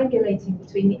triangulating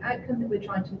between the outcome that we're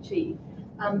trying to achieve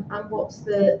and what's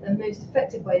the most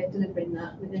effective way of delivering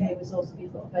that within the resources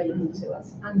we've got available to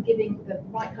us, and giving the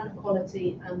right kind of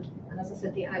quality and as I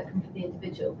said, the outcome for the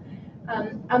individual.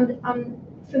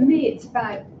 For me, it's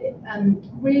about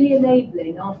really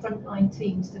enabling our frontline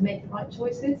teams to make the right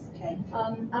choices.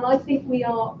 And I think we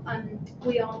are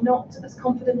not as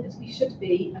confident as we should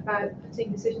be about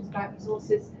putting decisions about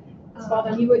resources.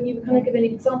 And you were kind of giving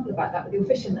an example about that with your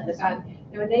fishermen, about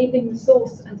enabling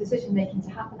resource and decision making to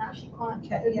happen actually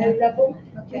quite at a low level.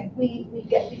 We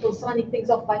get people signing things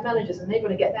off by managers, and they've got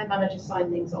to get their managers sign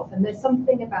things off. And there's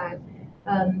something about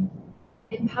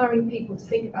empowering people to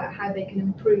think about how they can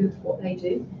improve what they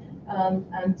do,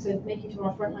 and so making sure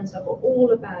our frontline staff are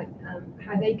all about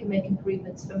how they can make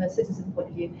improvements from a citizen point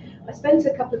of view. I spent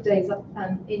a couple of days up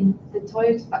in the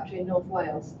Toyota factory in North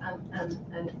Wales and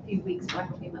a few weeks back,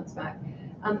 a few months back.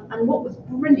 And what was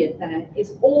brilliant there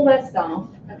is all their staff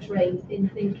are trained in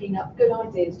thinking up good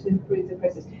ideas to improve the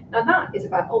process. Now that is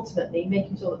about ultimately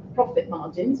making sure that the profit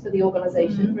margins for the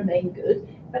organisation remain good,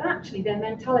 but actually their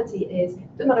mentality is,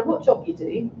 no matter what job you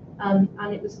do, and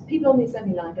it was people on the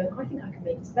assembly line going, I think I can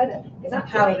make this better. It's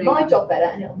actually make my job better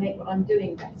and it'll make what I'm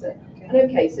doing better. And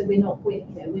okay, so we're not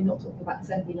talking about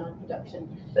assembly line production,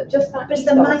 but just that. But it's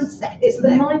the mindset. It's the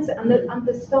mindset, and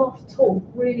the staff talk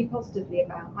really positively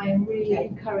about. I am really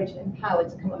encouraged and empowered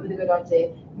to come up with a good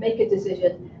idea, make a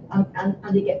decision, and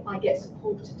I get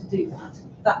supported to do that.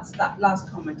 That last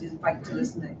comment is vital,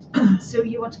 isn't it? So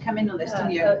you want to come in on this,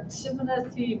 don't you? A similar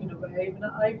theme in a way.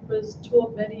 I was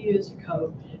taught many years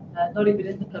ago, not even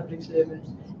in the public service,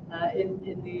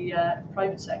 in the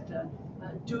private sector,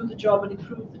 do the job and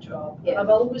improve the job. Yeah. I've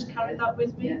always carried that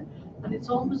with me. Yeah. And it's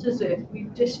almost as if we've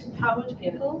disempowered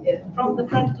people from the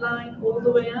front line all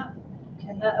the way up.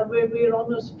 And we're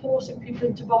almost forcing people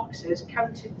into boxes,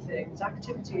 counting things,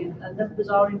 activity, and numbers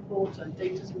are important,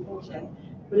 data's important.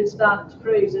 But it's that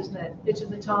phrase, isn't it? Hitting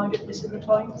the target, missing the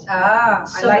point. I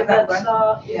like that one.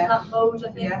 Are in that mode,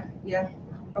 I think. Yeah.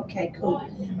 Okay, cool.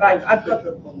 Right, I've got.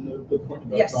 On the point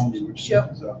about Yes, value, which sure.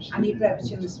 is absolutely I need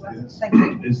brevity on this one. yes, Thank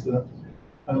you. is that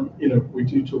we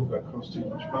do talk about cost too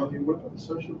much value. What about the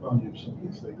social value of some of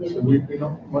these things? So we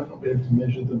might not be able to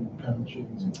measure them in pounds,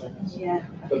 shillings, and pence. Yeah.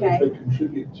 But Okay. if they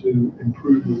contribute to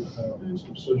improving our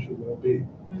sort of social well-being,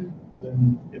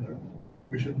 then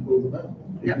we shouldn't rule them out.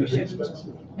 No, we Even if it's shouldn't.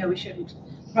 expensive. No, we shouldn't.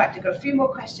 Right, I've got a few more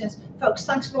questions. Folks,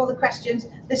 thanks for all the questions.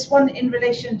 This one in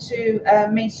relation to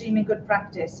mainstreaming good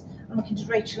practice. I'm looking to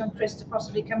Rachel and Chris to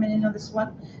possibly come in on this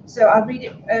one. So I'll read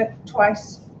it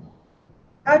twice.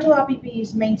 How do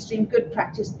RBBs mainstream good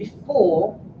practice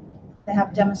before they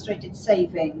have demonstrated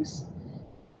savings?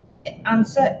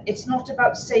 Answer, it's not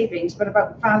about savings, but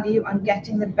about value and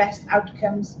getting the best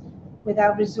outcomes with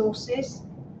our resources.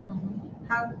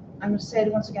 How, I'm going to say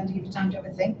it once again to give you time to have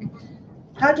a think.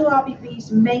 How do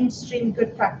RBBs mainstream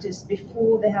good practice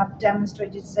before they have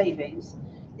demonstrated savings?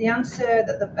 The answer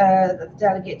that the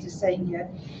delegate is saying here,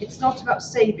 it's not about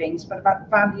savings, but about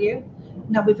value.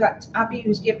 Now we've got Abby,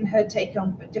 who's given her take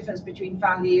on the difference between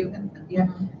value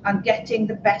and getting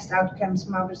the best outcomes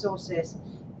from our resources.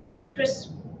 Chris,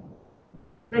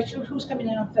 Rachel, who's coming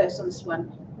in on first on this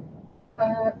one?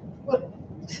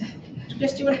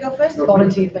 Chris, do you want to go first?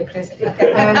 Volunteered by Chris. So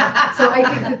I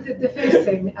think the first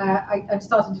thing, I'm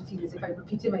starting to feel as if I'm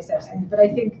repeating myself, but I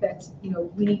think that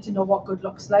we need to know what good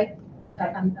looks like,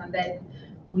 and then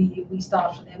we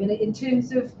start from there. I mean, in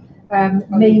terms of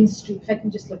mainstream, if I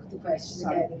can just look at the question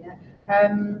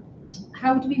again.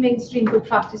 How do we mainstream good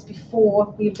practice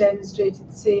before we've demonstrated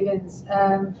the savings?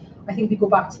 I think we go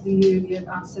back to the earlier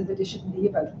answer that it shouldn't be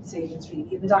about savings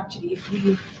really, and that actually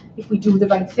if we do the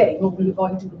right thing or we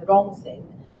avoid doing the wrong thing,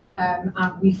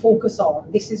 and we focus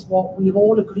on this is what we've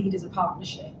all agreed as a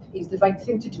partnership is the right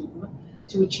thing to do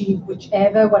to achieve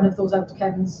whichever one of those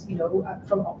outcomes,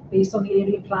 from based on the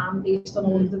area plan, based on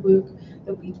all of the work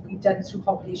that we've done through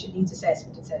population needs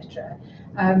assessment, etc.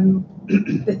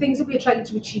 The things that we're trying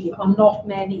to achieve are not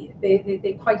many.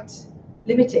 They're quite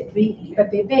limited, really,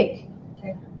 but they're big.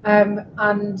 Okay.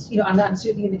 And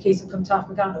certainly in the case of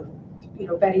Cwmtaf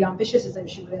Morgannwg, very ambitious, as I'm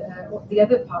sure the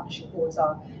other partnership boards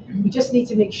are. We just need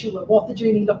to make sure what the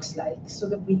journey looks like so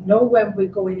that we know when we're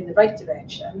going in the right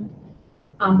direction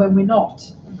and when we're not.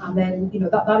 And then,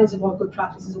 that is what good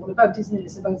practice is all about, isn't it?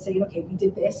 It's about saying, okay, we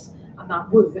did this and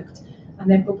that worked, and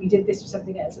then but we did this for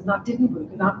something else and that didn't work,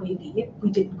 and that may be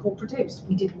we didn't co-produce,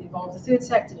 we didn't involve the third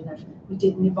sector enough, we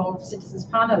didn't involve citizens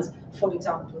panels, for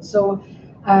example. So,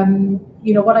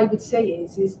 what I would say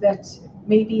is that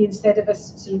maybe instead of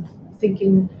us sort of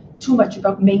thinking too much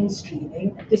about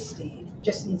mainstreaming at this stage, we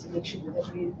just need to make sure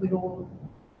that we're all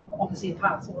on the same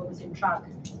path, all on the same track.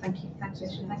 Thank you. Thanks,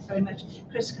 Rachel. Thanks very much.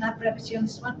 Chris, can I have brevity on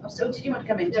this one? Oh, so did you want to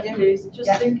come in? Yeah, please. Just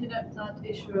thinking of that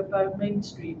issue about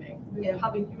mainstreaming, we're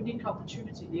having a unique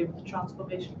opportunity here with the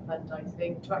Transformation Fund, I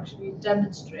think, to actually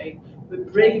demonstrate we're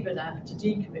brave enough to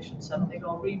decommission something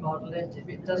or remodel it if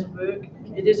it doesn't work.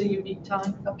 It is a unique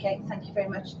time. Okay, thank you very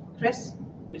much. Chris?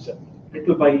 It's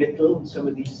little by little on some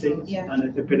of these things, and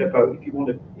it's a bit about, if you want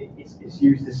to, it's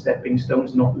use the stepping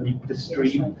stones, not leap the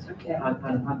stream, Okay. and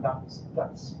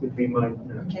that's would be my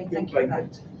Okay, thank you for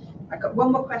that. I've got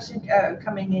one more question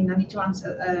coming in. I need to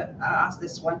ask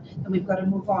this one, and we've got to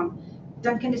move on.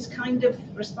 Duncan is kind of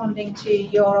responding to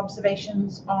your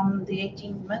observations on the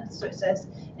 18 months. So it says,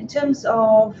 in terms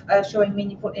of showing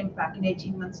meaningful impact in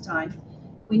 18 months' time,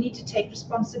 we need to take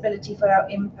responsibility for our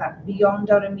impact beyond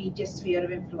our immediate sphere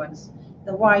of influence,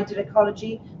 the wider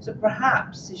ecology. So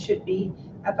perhaps it should be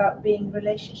about being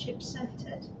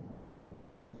relationship-centered.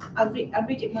 I'll read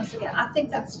it once again. I think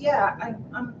that's, yeah,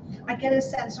 I get a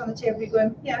sense on the table, you're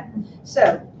going, yeah.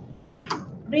 So,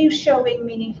 showing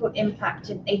meaningful impact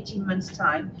in 18 months'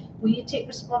 time, we need to take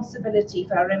responsibility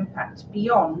for our impact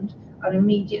beyond our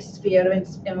immediate sphere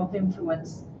of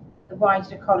influence, the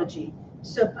wider ecology.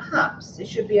 So perhaps it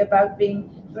should be about being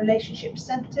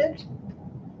relationship-centered.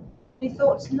 Any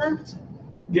thoughts on that?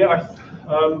 Yeah,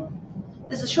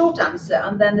 There's a short answer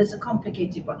and then there's a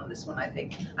complicated one on this one, I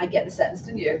think. I get the sense,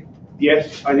 don't you?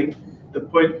 yes, I think the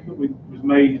point that was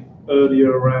made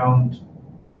earlier around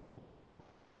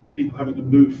people having to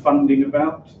move funding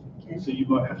about. Okay. So you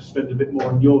might have to spend a bit more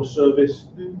on your service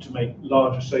to make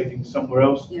larger savings somewhere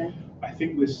else. Yeah. I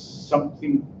think there's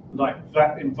something like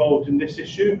that involved in this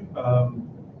issue.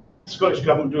 The Scottish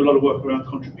Government do a lot of work around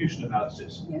contribution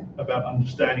analysis, about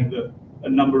understanding that a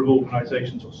number of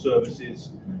organisations or services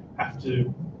have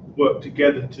to work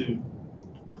together to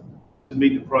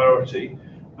meet a priority.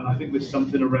 And I think there's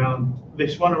something around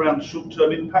this one, around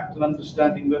short-term impact and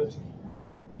understanding that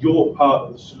your part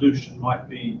of the solution might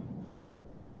be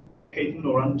hidden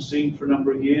or unseen for a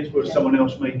number of years, whereas someone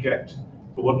else may get,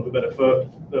 for want of a better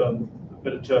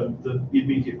term, the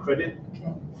immediate credit,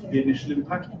 the initial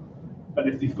impact. And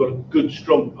if you've got a good,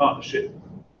 strong partnership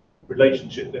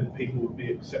relationship, then people will be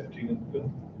accepting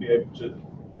and be able to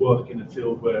work in a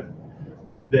field where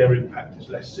their impact is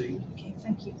less seen. Okay,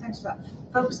 thank you. Thanks for that.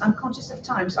 Folks, I'm conscious of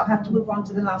time, so I'll have to move on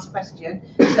to the last question.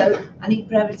 So I need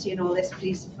brevity in all this,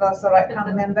 please, if that's all right,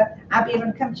 panel member. Abby, I'm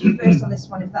going to come to you first on this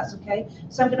one, if that's okay.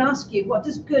 So I'm going to ask you, what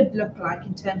does good look like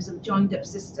in terms of joined up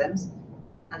systems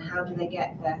and how do they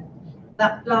get there?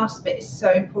 That last bit is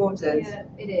so important. Yeah,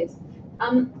 it is.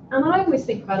 And I always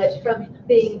think about it from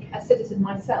being a citizen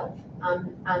myself,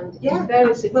 and in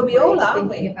various different we all ways, are,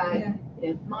 thinking about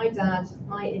you know, my dad,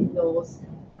 my in-laws,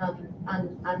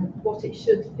 and what it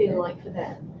should feel like for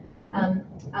them. And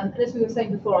as we were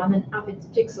saying before, I'm an avid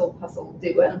jigsaw puzzle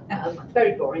doer.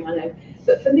 Very boring, I know.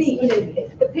 But for me, you know,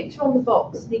 the picture on the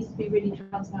box needs to be really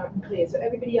transparent and clear, so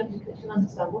everybody can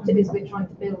understand what it is we're trying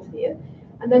to build here.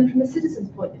 And then from a citizen's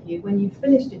point of view, when you've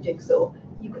finished your jigsaw,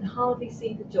 you can hardly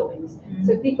see the joins.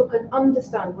 So people can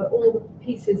understand where all the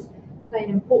pieces play an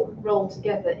important role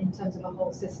together in terms of a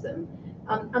whole system.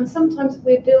 And sometimes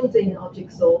we're building our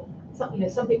jigsaw.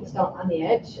 Some people start on the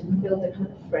edge and build a kind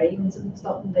of frame, and some people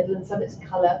start in the middle, and some it's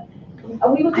colour.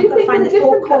 And we will do things in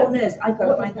different corners. I've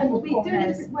got to find the and four we do it in a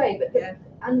corners. different way. But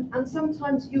and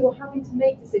sometimes you are having to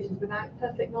make decisions without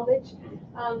perfect knowledge.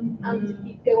 And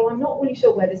you go, well, I'm not really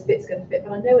sure where this bit's going to fit,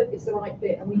 but I know it's the right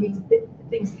bit, and we need to fit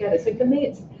things together. So for me,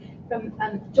 it's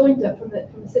joined up from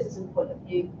a citizen point of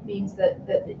view means that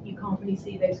you can't really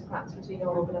see those cracks between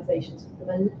our organisations. From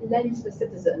a lens of a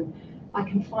citizen, I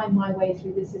can find my way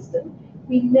through the system.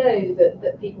 We know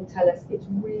that people tell us it's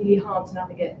really hard to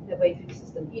navigate their way through the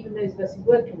system. Even those of us who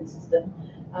work in the system,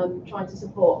 trying to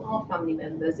support our family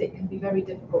members, it can be very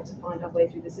difficult to find our way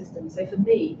through the system. So for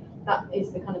me, that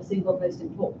is the kind of single most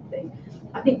important thing.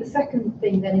 I think the second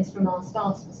thing then is from our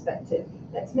staff's perspective.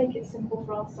 Let's make it simple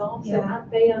for our staff so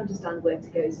they understand where to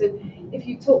go. So if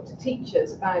you talk to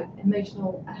teachers about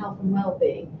emotional health and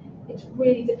well-being, it's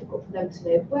really difficult for them to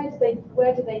know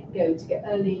where do they go to get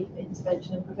early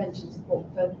intervention and prevention support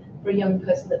for a young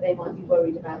person that they might be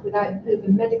worried about without over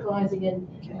medicalising and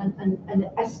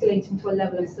escalating to a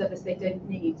level of service they don't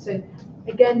need. So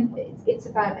again, it's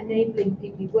about enabling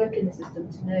people who work in the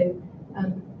system to know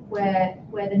where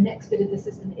the next bit of the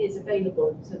system is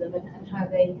available to them and how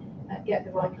they get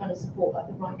the right kind of support at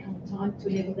the right kind of time to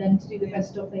enable them to do the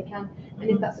best job they can. And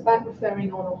if that's about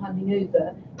referring on or handing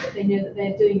over, that they know that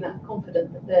they're doing that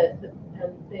confident that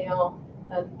they are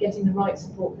getting the right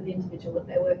support for the individual that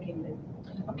they're working with.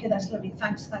 Okay, that's lovely.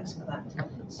 Thanks for that.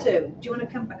 So, do you want to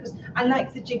come back? Because I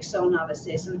like the jigsaw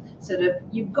analysis and sort of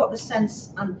you've got the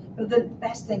sense. But the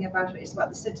best thing about it is about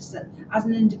the citizen as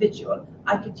an individual.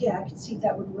 I could see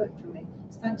that would work for me.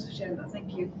 So thanks for sharing that.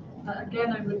 Thank you.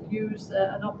 Again, I would use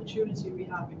an opportunity we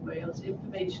have in Wales,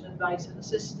 information, advice and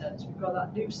assistance. We've got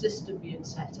that new system being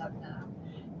set up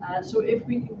now. So if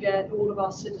we can get all of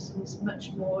our citizens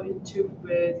much more in tune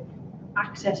with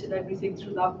accessing everything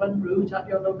through that one route at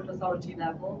your local authority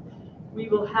level, we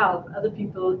will help other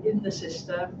people in the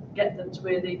system get them to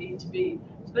where they need to be.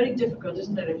 It's very difficult,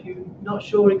 isn't it? If you're not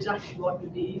sure exactly what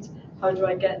you need, how do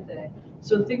I get there?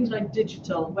 So things like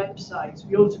digital websites,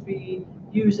 we ought to be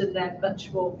using them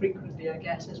much more frequently, I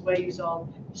guess, as ways of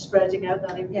spreading out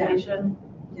that information.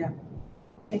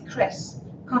 Hey, Chris,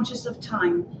 conscious of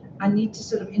time, I need to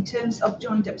sort of, in terms of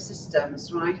joined up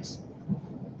systems, right?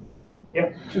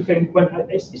 Yeah, two things. Well,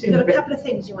 You've got a couple of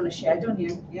things you want to share, don't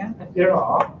you? Yeah. there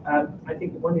are. I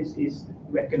think one is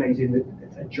recognising that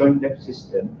a joined up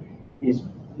system is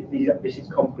this is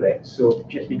complex, so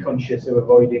just be conscious of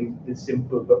avoiding the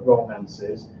simple but wrong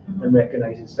answers and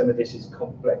recognising some of this is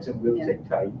complex and will take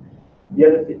time. The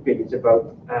other bit is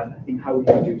about, I think, how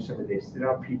do you do some of this? There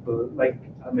are people, like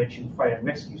I mentioned, fire and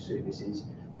rescue services,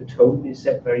 the tone is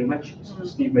set very much,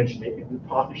 Steve mentioned it, the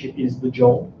partnership is the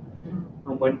job.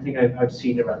 And one thing I've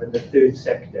seen around in the third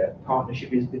sector,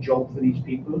 partnership is the job for these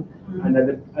people, and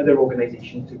other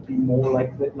organisations would be more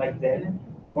like them,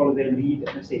 follow their lead.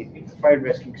 And I say, if the fire and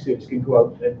rescue service can go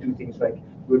out and do things like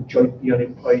we're jointly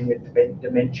unemployed with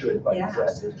dementia advisor. Yeah,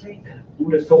 absolutely. Who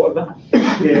would have thought of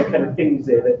that? There are kind of things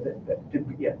there that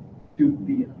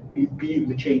be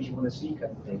the change you want to see,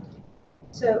 kind of thing.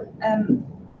 So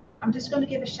I'm just going to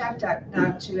give a shout out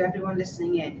now to everyone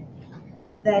listening in.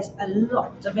 There's a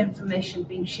lot of information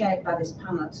being shared by this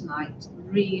panel tonight.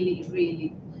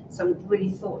 Really, some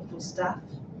really thoughtful stuff.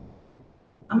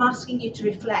 I'm asking you to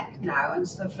reflect now and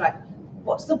sort of like,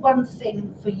 what's the one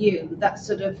thing for you that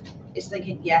sort of is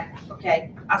thinking, yeah,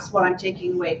 okay, that's what I'm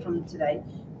taking away from today.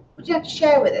 Would you like to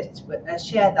share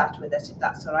share that with us, if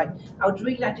that's all right? I would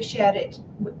really like to share it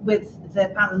with the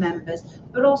panel members,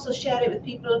 but also share it with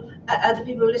people, other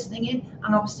people listening in,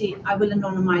 and obviously I will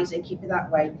anonymise it and keep it that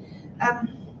way.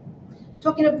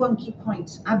 Talking of one key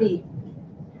point, Abby,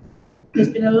 there's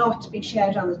been a lot being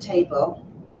shared on the table,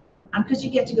 and because you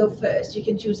get to go first, you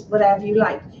can choose whatever you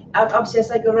like. Obviously,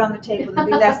 as I go around the table, there'll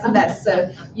be less and less,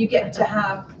 so you get to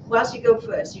have, whilst you go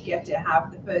first, you get to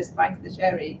have the first bite of the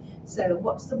cherry. So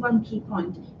what's the one key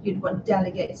point you'd want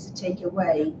delegates to take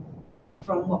away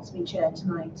from what's been shared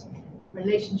tonight?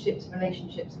 Relationships.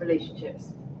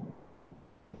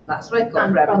 That's right,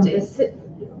 got brevity.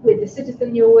 With the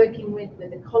citizen you're working with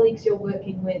the colleagues you're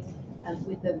working with, and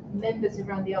with the members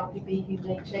around the RPB who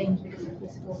may change because of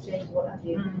political change, what have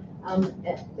you.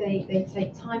 They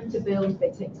take time to build, they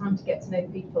take time to get to know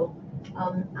people,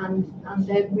 and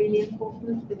they're really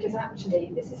important because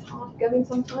actually this is hard going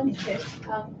sometimes.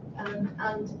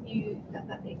 And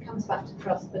it comes back to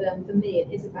trust, but for me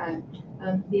it is about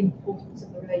the importance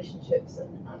of the relationships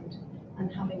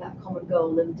and having that common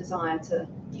goal and desire to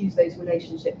use those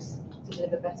relationships to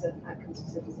deliver better outcomes for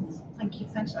citizens. Thank you,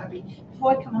 thanks, Abby.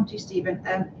 Before I come on to you, Stephen,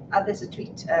 there's a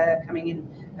tweet coming in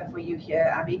for you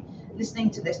here, Abby. Listening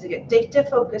to this, to get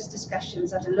data-focused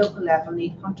discussions at a local level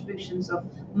need contributions of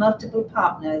multiple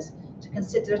partners to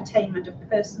consider attainment of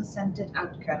person-centred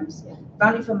outcomes,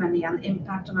 value for money and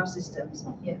impact on our systems.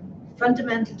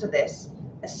 Fundamental to this,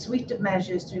 a suite of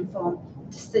measures to inform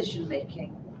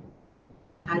decision-making.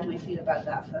 How do we feel about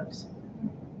that, folks?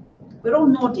 We're all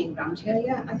nodding around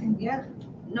here, I think,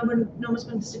 No one's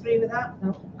going to disagree with that?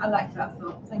 No. I like that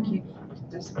thought, thank you.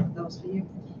 That's those for you.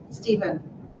 Stephen,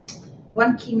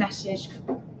 one key message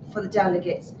for the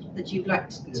delegates that you'd like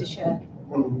to share?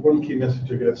 One key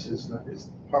message, I guess, is that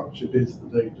partnership is the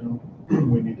day job.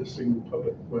 We need a single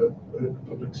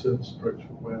public service approach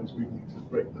for Wales. We need to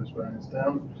break those barriers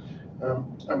down.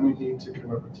 And we need to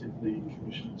collaboratively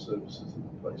commission services that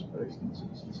are place-based and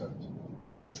citizen-centred.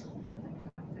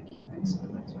 Thank you. Thanks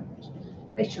very much.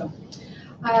 Rachel.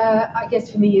 I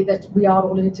guess for me that we are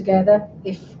all in it together.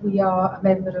 If we are a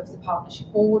member of the partnership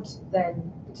board,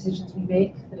 then the decisions we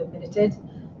make that are minuted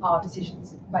are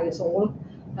decisions by us all.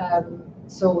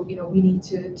 So we need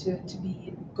to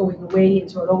be going away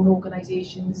into our own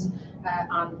organisations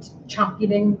and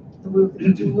championing the work that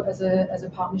we do as a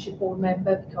partnership board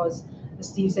member, because as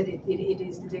Steve said, it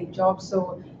is the day job.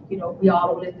 So we are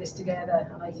all in this together,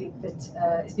 and I think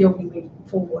that it's the only way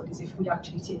forward is if we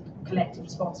actually take collective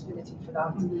responsibility for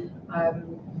that,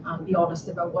 and be honest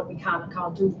about what we can and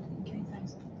can't do. Okay,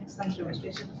 thanks. Thank you very much,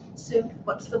 Rachel. So,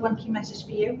 what's the one key message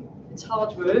for you? It's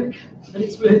hard work, and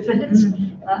it's worth it.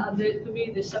 And for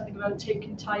me, there's something about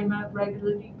taking time out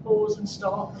regularly, pause and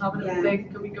stop, and having a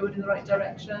think, are we going in the right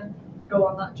direction? Go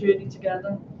on that journey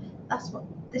together. That's what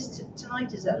this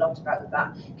tonight is a lot about,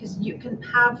 that, because you can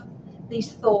have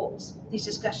these thoughts, these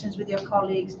discussions with your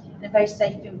colleagues in a very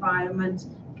safe environment.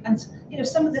 And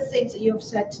some of the things that you've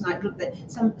said tonight, look, that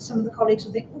some of the colleagues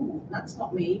will think, "Oh, that's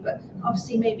not me," but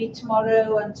obviously maybe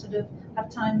tomorrow and sort of have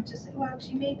time to say, "Well,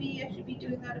 actually, maybe I should be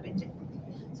doing that a bit differently."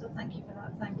 So thank you for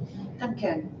that. Thank you,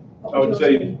 Duncan. I would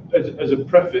say, as a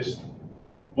preface,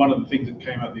 one of the things that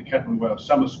came out of the Academy of Wales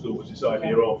Summer School was this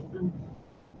idea of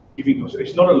giving yourself.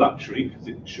 It's not a luxury because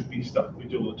it should be stuff we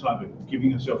do all the time, but giving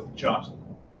yourself the chance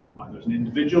either as an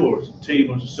individual or as a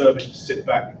team or as a service, to sit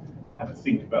back, have a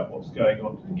think about what's going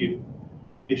on, and give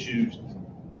issues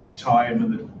time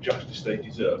and the justice they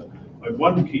deserve.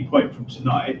 One key point from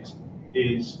tonight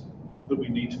is that we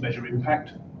need to measure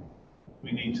impact.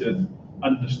 We need to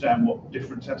understand what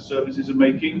difference our services are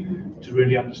making, to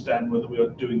really understand whether we are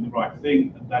doing the right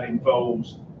thing, and that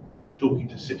involves talking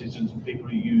to citizens and people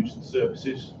who use the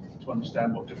services to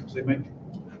understand what difference they make.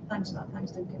 Thanks for that,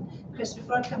 thanks Duncan. Chris,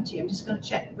 before I come to you, I'm just going to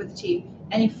check with the team.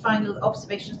 Any final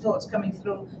observations, thoughts coming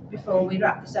through before we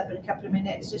wrap this up in a couple of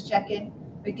minutes? Just check in.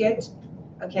 We're good?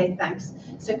 Okay, thanks.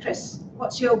 So Chris,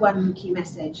 what's your one key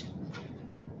message?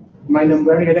 Mine am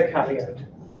very good at carried.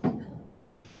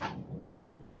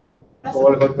 It's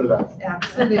all about the love.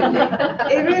 Absolutely.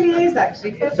 It really is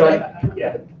actually. So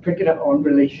yeah, picking up on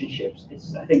relationships,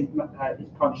 I think it's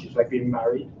partnerships like being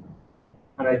married.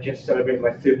 And I just celebrated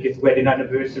my 30th wedding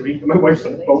anniversary. My wife's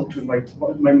on a boat with my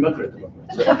mother at the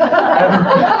moment. So,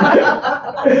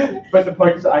 but the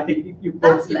point is, I think you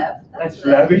both. That's love. That's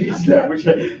love. It is love. Which,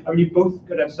 I mean, you both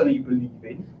got to have something you believe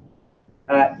in.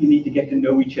 You need to get to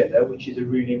know each other, which is a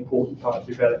really important part of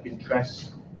developing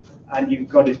trust. And you've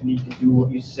got to need to do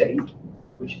what you say,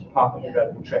 which is part of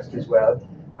developing trust as well.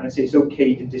 And I say it's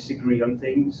okay to disagree on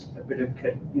things. A bit of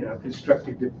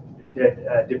constructive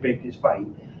debate is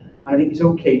fine. And I think it's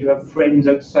okay to have friends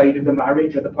outside of the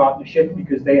marriage or the partnership,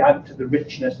 because they add to the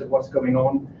richness of what's going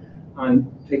on,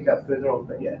 and take that further on.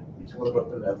 But yeah, it's all about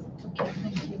the love. Okay,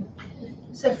 thank you.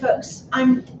 So folks,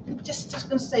 I'm just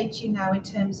going to say to you now, in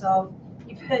terms of,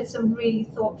 you've heard some really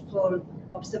thoughtful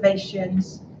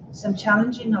observations, some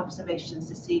challenging observations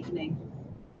this evening.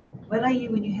 Where are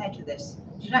you when you head with this?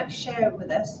 Would you like to share it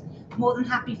with us? More than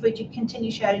happy for you to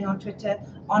continue sharing on Twitter,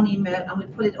 on email, and we'll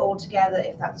pull it all together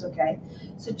if that's okay.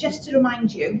 So just to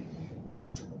remind you,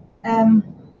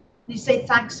 you say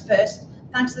thanks first.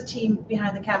 Thanks to the team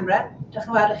behind the camera.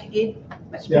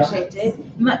 Much appreciated. Yeah.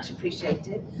 Much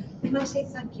appreciated. Can I say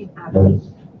thank you, Abby?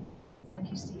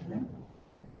 Thank you, Stephen.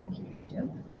 Thank you, Joe.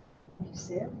 Thank you,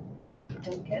 Sue.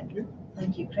 Duncan.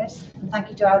 Thank you, Chris. And thank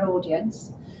you to our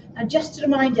audience. And just to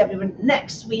remind everyone,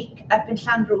 next week up in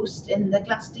Llanrwst in the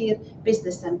Glastir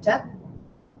Business Centre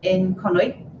in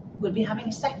Conwy, we'll be having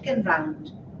a second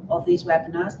round of these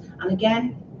webinars. And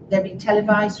again, they'll be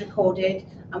televised, recorded,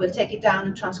 and we'll take it down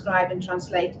and transcribe and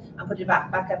translate and put it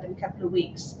back up in a couple of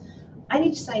weeks. I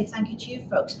need to say thank you to you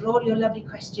folks for all your lovely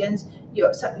questions,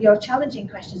 your challenging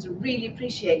questions. I really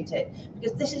appreciate it,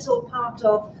 because this is all part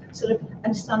of sort of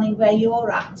understanding where you're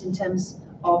at in terms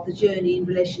of the journey in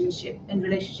relationship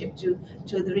to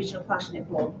the regional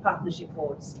partnership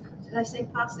boards. Did I say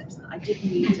parsnips? I didn't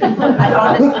mean to. I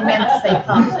honestly meant to say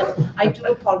parsnips. I do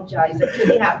apologise. I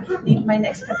really have. Need my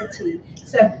next cup of tea.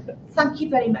 So thank you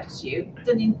very much to you.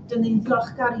 Dyn ni'n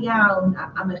ddiolchgar iawn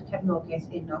am eich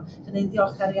cefnogaeth heno. Dyn ni'n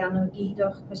ddiolchgar iawn am gyd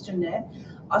o'ch cwestiynau.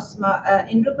 Os mae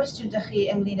unrhyw gwestiwn ydych chi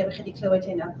ynglyn â chi wedi clywed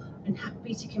hynna, I'm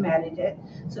happy to cymeryd it.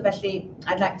 So felly,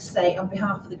 I'd like to say on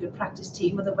behalf of the Good Practice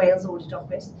team of the Wales Audit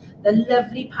Office, the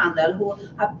lovely panel who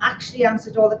have actually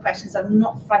answered all the questions. I'm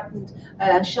not frightened,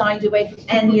 shied away from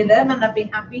any of them, and I've been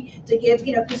happy to give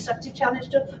constructive challenge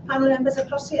to panel members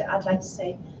across here. I'd like to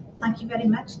say thank you very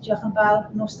much. Diolch yn fawr,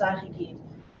 nos da chi gyd.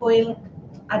 Hwyl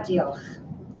a diolch.